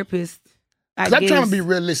my therapist. I'm trying to be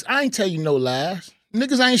realistic. I ain't tell you no lies.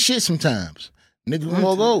 Niggas ain't shit sometimes. Niggas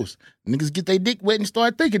more goes. Niggas get their dick wet and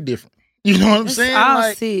start thinking different. You know what I'm saying? All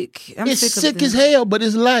like, sick. It's sick as hell, but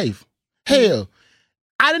it's life. Hell,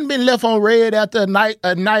 I done been left on red after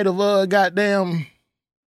a night of goddamn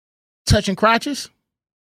touching crotches.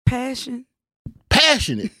 Passionate.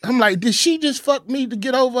 I'm like, did she just fuck me to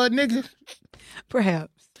get over a nigga?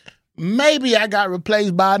 Perhaps. Maybe I got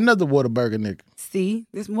replaced by another Whataburger nigga. See,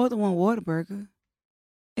 there's more than one Whataburger.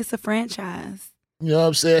 It's a franchise. You know what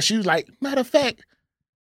I'm saying? She was like, matter of fact,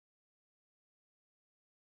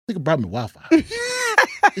 nigga brought me Wi-Fi.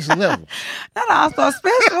 It's a level. Not All-Star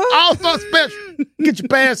Special. All-Star Special. Get your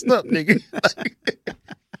pants up, nigga.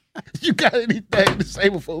 You got anything to say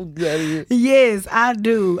before we get out of here? Yes, I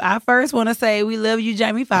do. I first want to say we love you,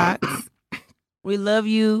 Jamie Foxx. We love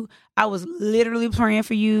you. I was literally praying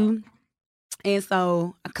for you. And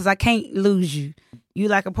so, because I can't lose you. You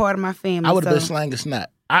like a part of my family. I would have been slanging snot.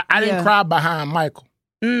 I didn't cry behind Michael.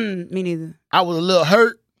 Me neither. I was a little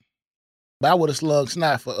hurt, but I would have slung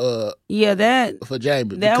snot for for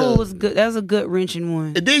Jamie. That was good. That was a good wrenching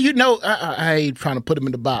one. And then, you know, I ain't trying to put him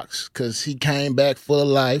in the box because he came back full of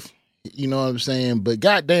life. You know what I'm saying? But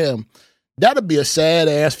goddamn, that'll be a sad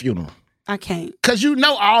ass funeral. I can't. Because you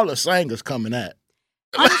know all the singers coming out.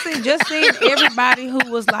 Honestly, just seeing everybody who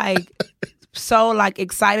was like so like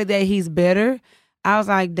excited that he's better, I was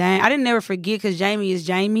like, dang. I didn't never forget because Jamie is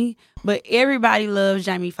Jamie, but everybody loves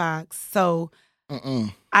Jamie Foxx. So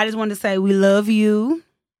I just wanted to say we love you.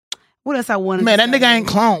 What else I wanted to say? Man, that nigga ain't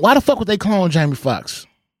clone. Why the fuck would they clone Jamie Foxx?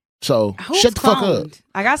 So shut the fuck up.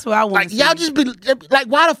 Like, that's what I want to say. Y'all just be like,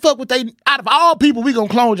 why the fuck would they, out of all people, we gonna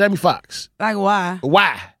clone Jamie Foxx? Like, why?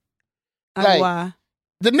 Why? Like why?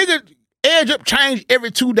 The nigga edge up change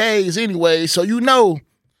every 2 days anyway, so you know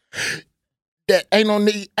that ain't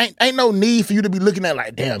no need for you to be looking at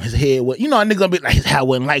like, damn, his head what? You know a nigga gonna be like, his hair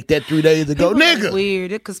wasn't like that 3 days ago. People nigga.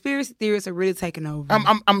 Weird. The conspiracy theorists are really taking over.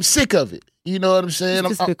 I'm sick of it. You know what I'm saying?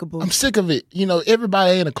 It's despicable. I'm sick of it. You know,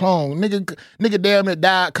 everybody ain't a clone. Nigga damn near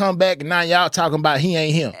died, come back, and now y'all talking about he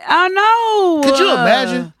ain't him. I know. Could you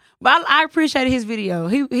imagine? But I appreciated his video.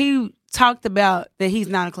 He talked about that he's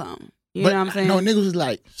not a clone. You know what I'm saying? No, niggas was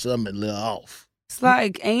like, something a little off. It's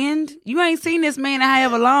like, and you ain't seen this man I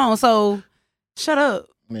have alone, so shut up.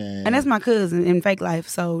 Man. And that's my cousin in fake life,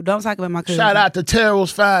 so don't talk about my cousin. Shout out to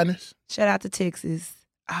Terrell's finest. Shout out to Texas.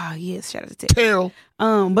 Oh, yes, shout out to Texas. Terrell.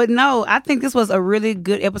 But no, I think this was a really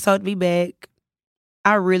good episode to be back.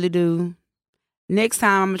 I really do. Next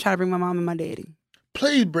time, I'm going to try to bring my mom and my daddy.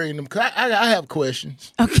 Please bring them, because I have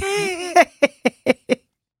questions. Okay.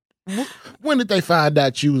 When did they find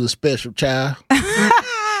out you was a special child?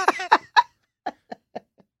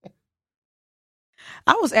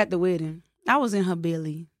 I was at the wedding. I was in her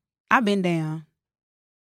belly. I've been down.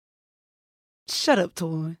 Shut up,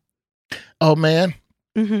 Toy. Oh, man.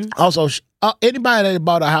 Mm-hmm. Also, anybody that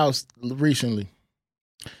bought a house recently,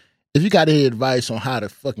 if you got any advice on how to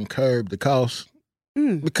fucking curb the cost,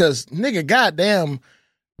 because nigga, goddamn,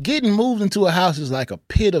 getting moved into a house is like a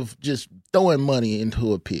pit of just throwing money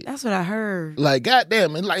into a pit. That's what I heard. Like,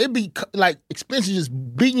 goddamn, and like it'd be like expenses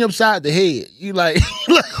just beating you upside the head. You like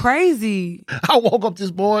crazy. I woke up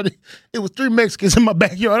this morning, it was 3 Mexicans in my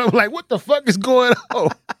backyard. I was like, what the fuck is going on?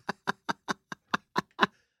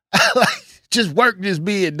 Like, just work just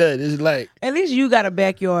being done. It's like, at least you got a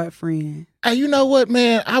backyard friend. Hey, you know what,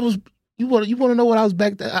 man? You want to know what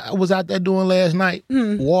I was out there doing last night?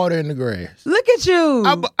 Watering the grass. Look at you.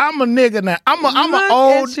 I'm a nigga now. I'm an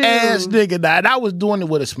old ass nigga now, and I was doing it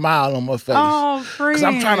with a smile on my face. Oh, friend.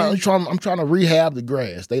 Because I'm trying to rehab the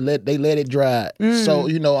grass. They let it dry. So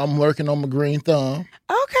I'm working on my green thumb.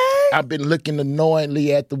 Okay. I've been looking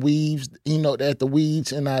annoyingly at the weeds. At the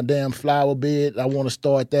weeds in our damn flower bed. I want to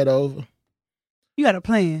start that over. You got a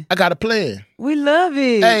plan. I got a plan. We love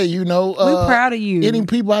it. Hey, we're proud of you. Any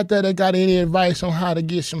people out there that got any advice on how to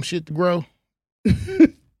get some shit to grow,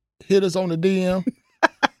 hit us on the DM.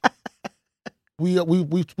 We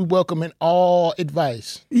welcoming all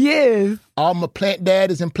advice. Yes. All my plant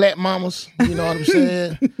daddies and plant mamas. You know what I'm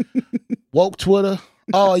saying? Woke Twitter.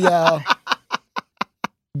 All y'all.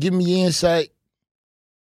 Give me your insight.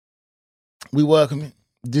 We welcome it.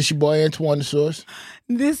 This your boy Antoine the Source.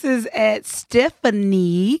 This is at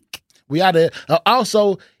Stephanie. We out there.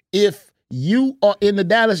 Also, if you are in the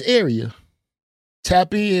Dallas area,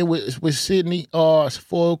 tap in with Sydney or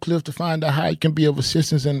For Oak Cliff to find out how you can be of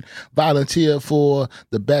assistance and volunteer for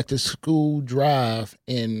the back to school drive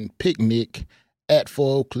and picnic at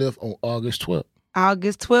For Oak Cliff on August 12th.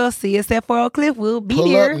 August 12th. See us at For Oak Cliff. We'll be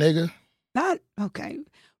there. there. Pull up, nigga. Not okay.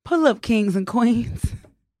 Pull up, kings and queens.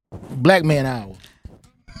 Black Man Hour.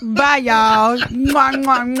 Bye, y'all. Mwah,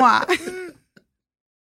 mwah, mwah.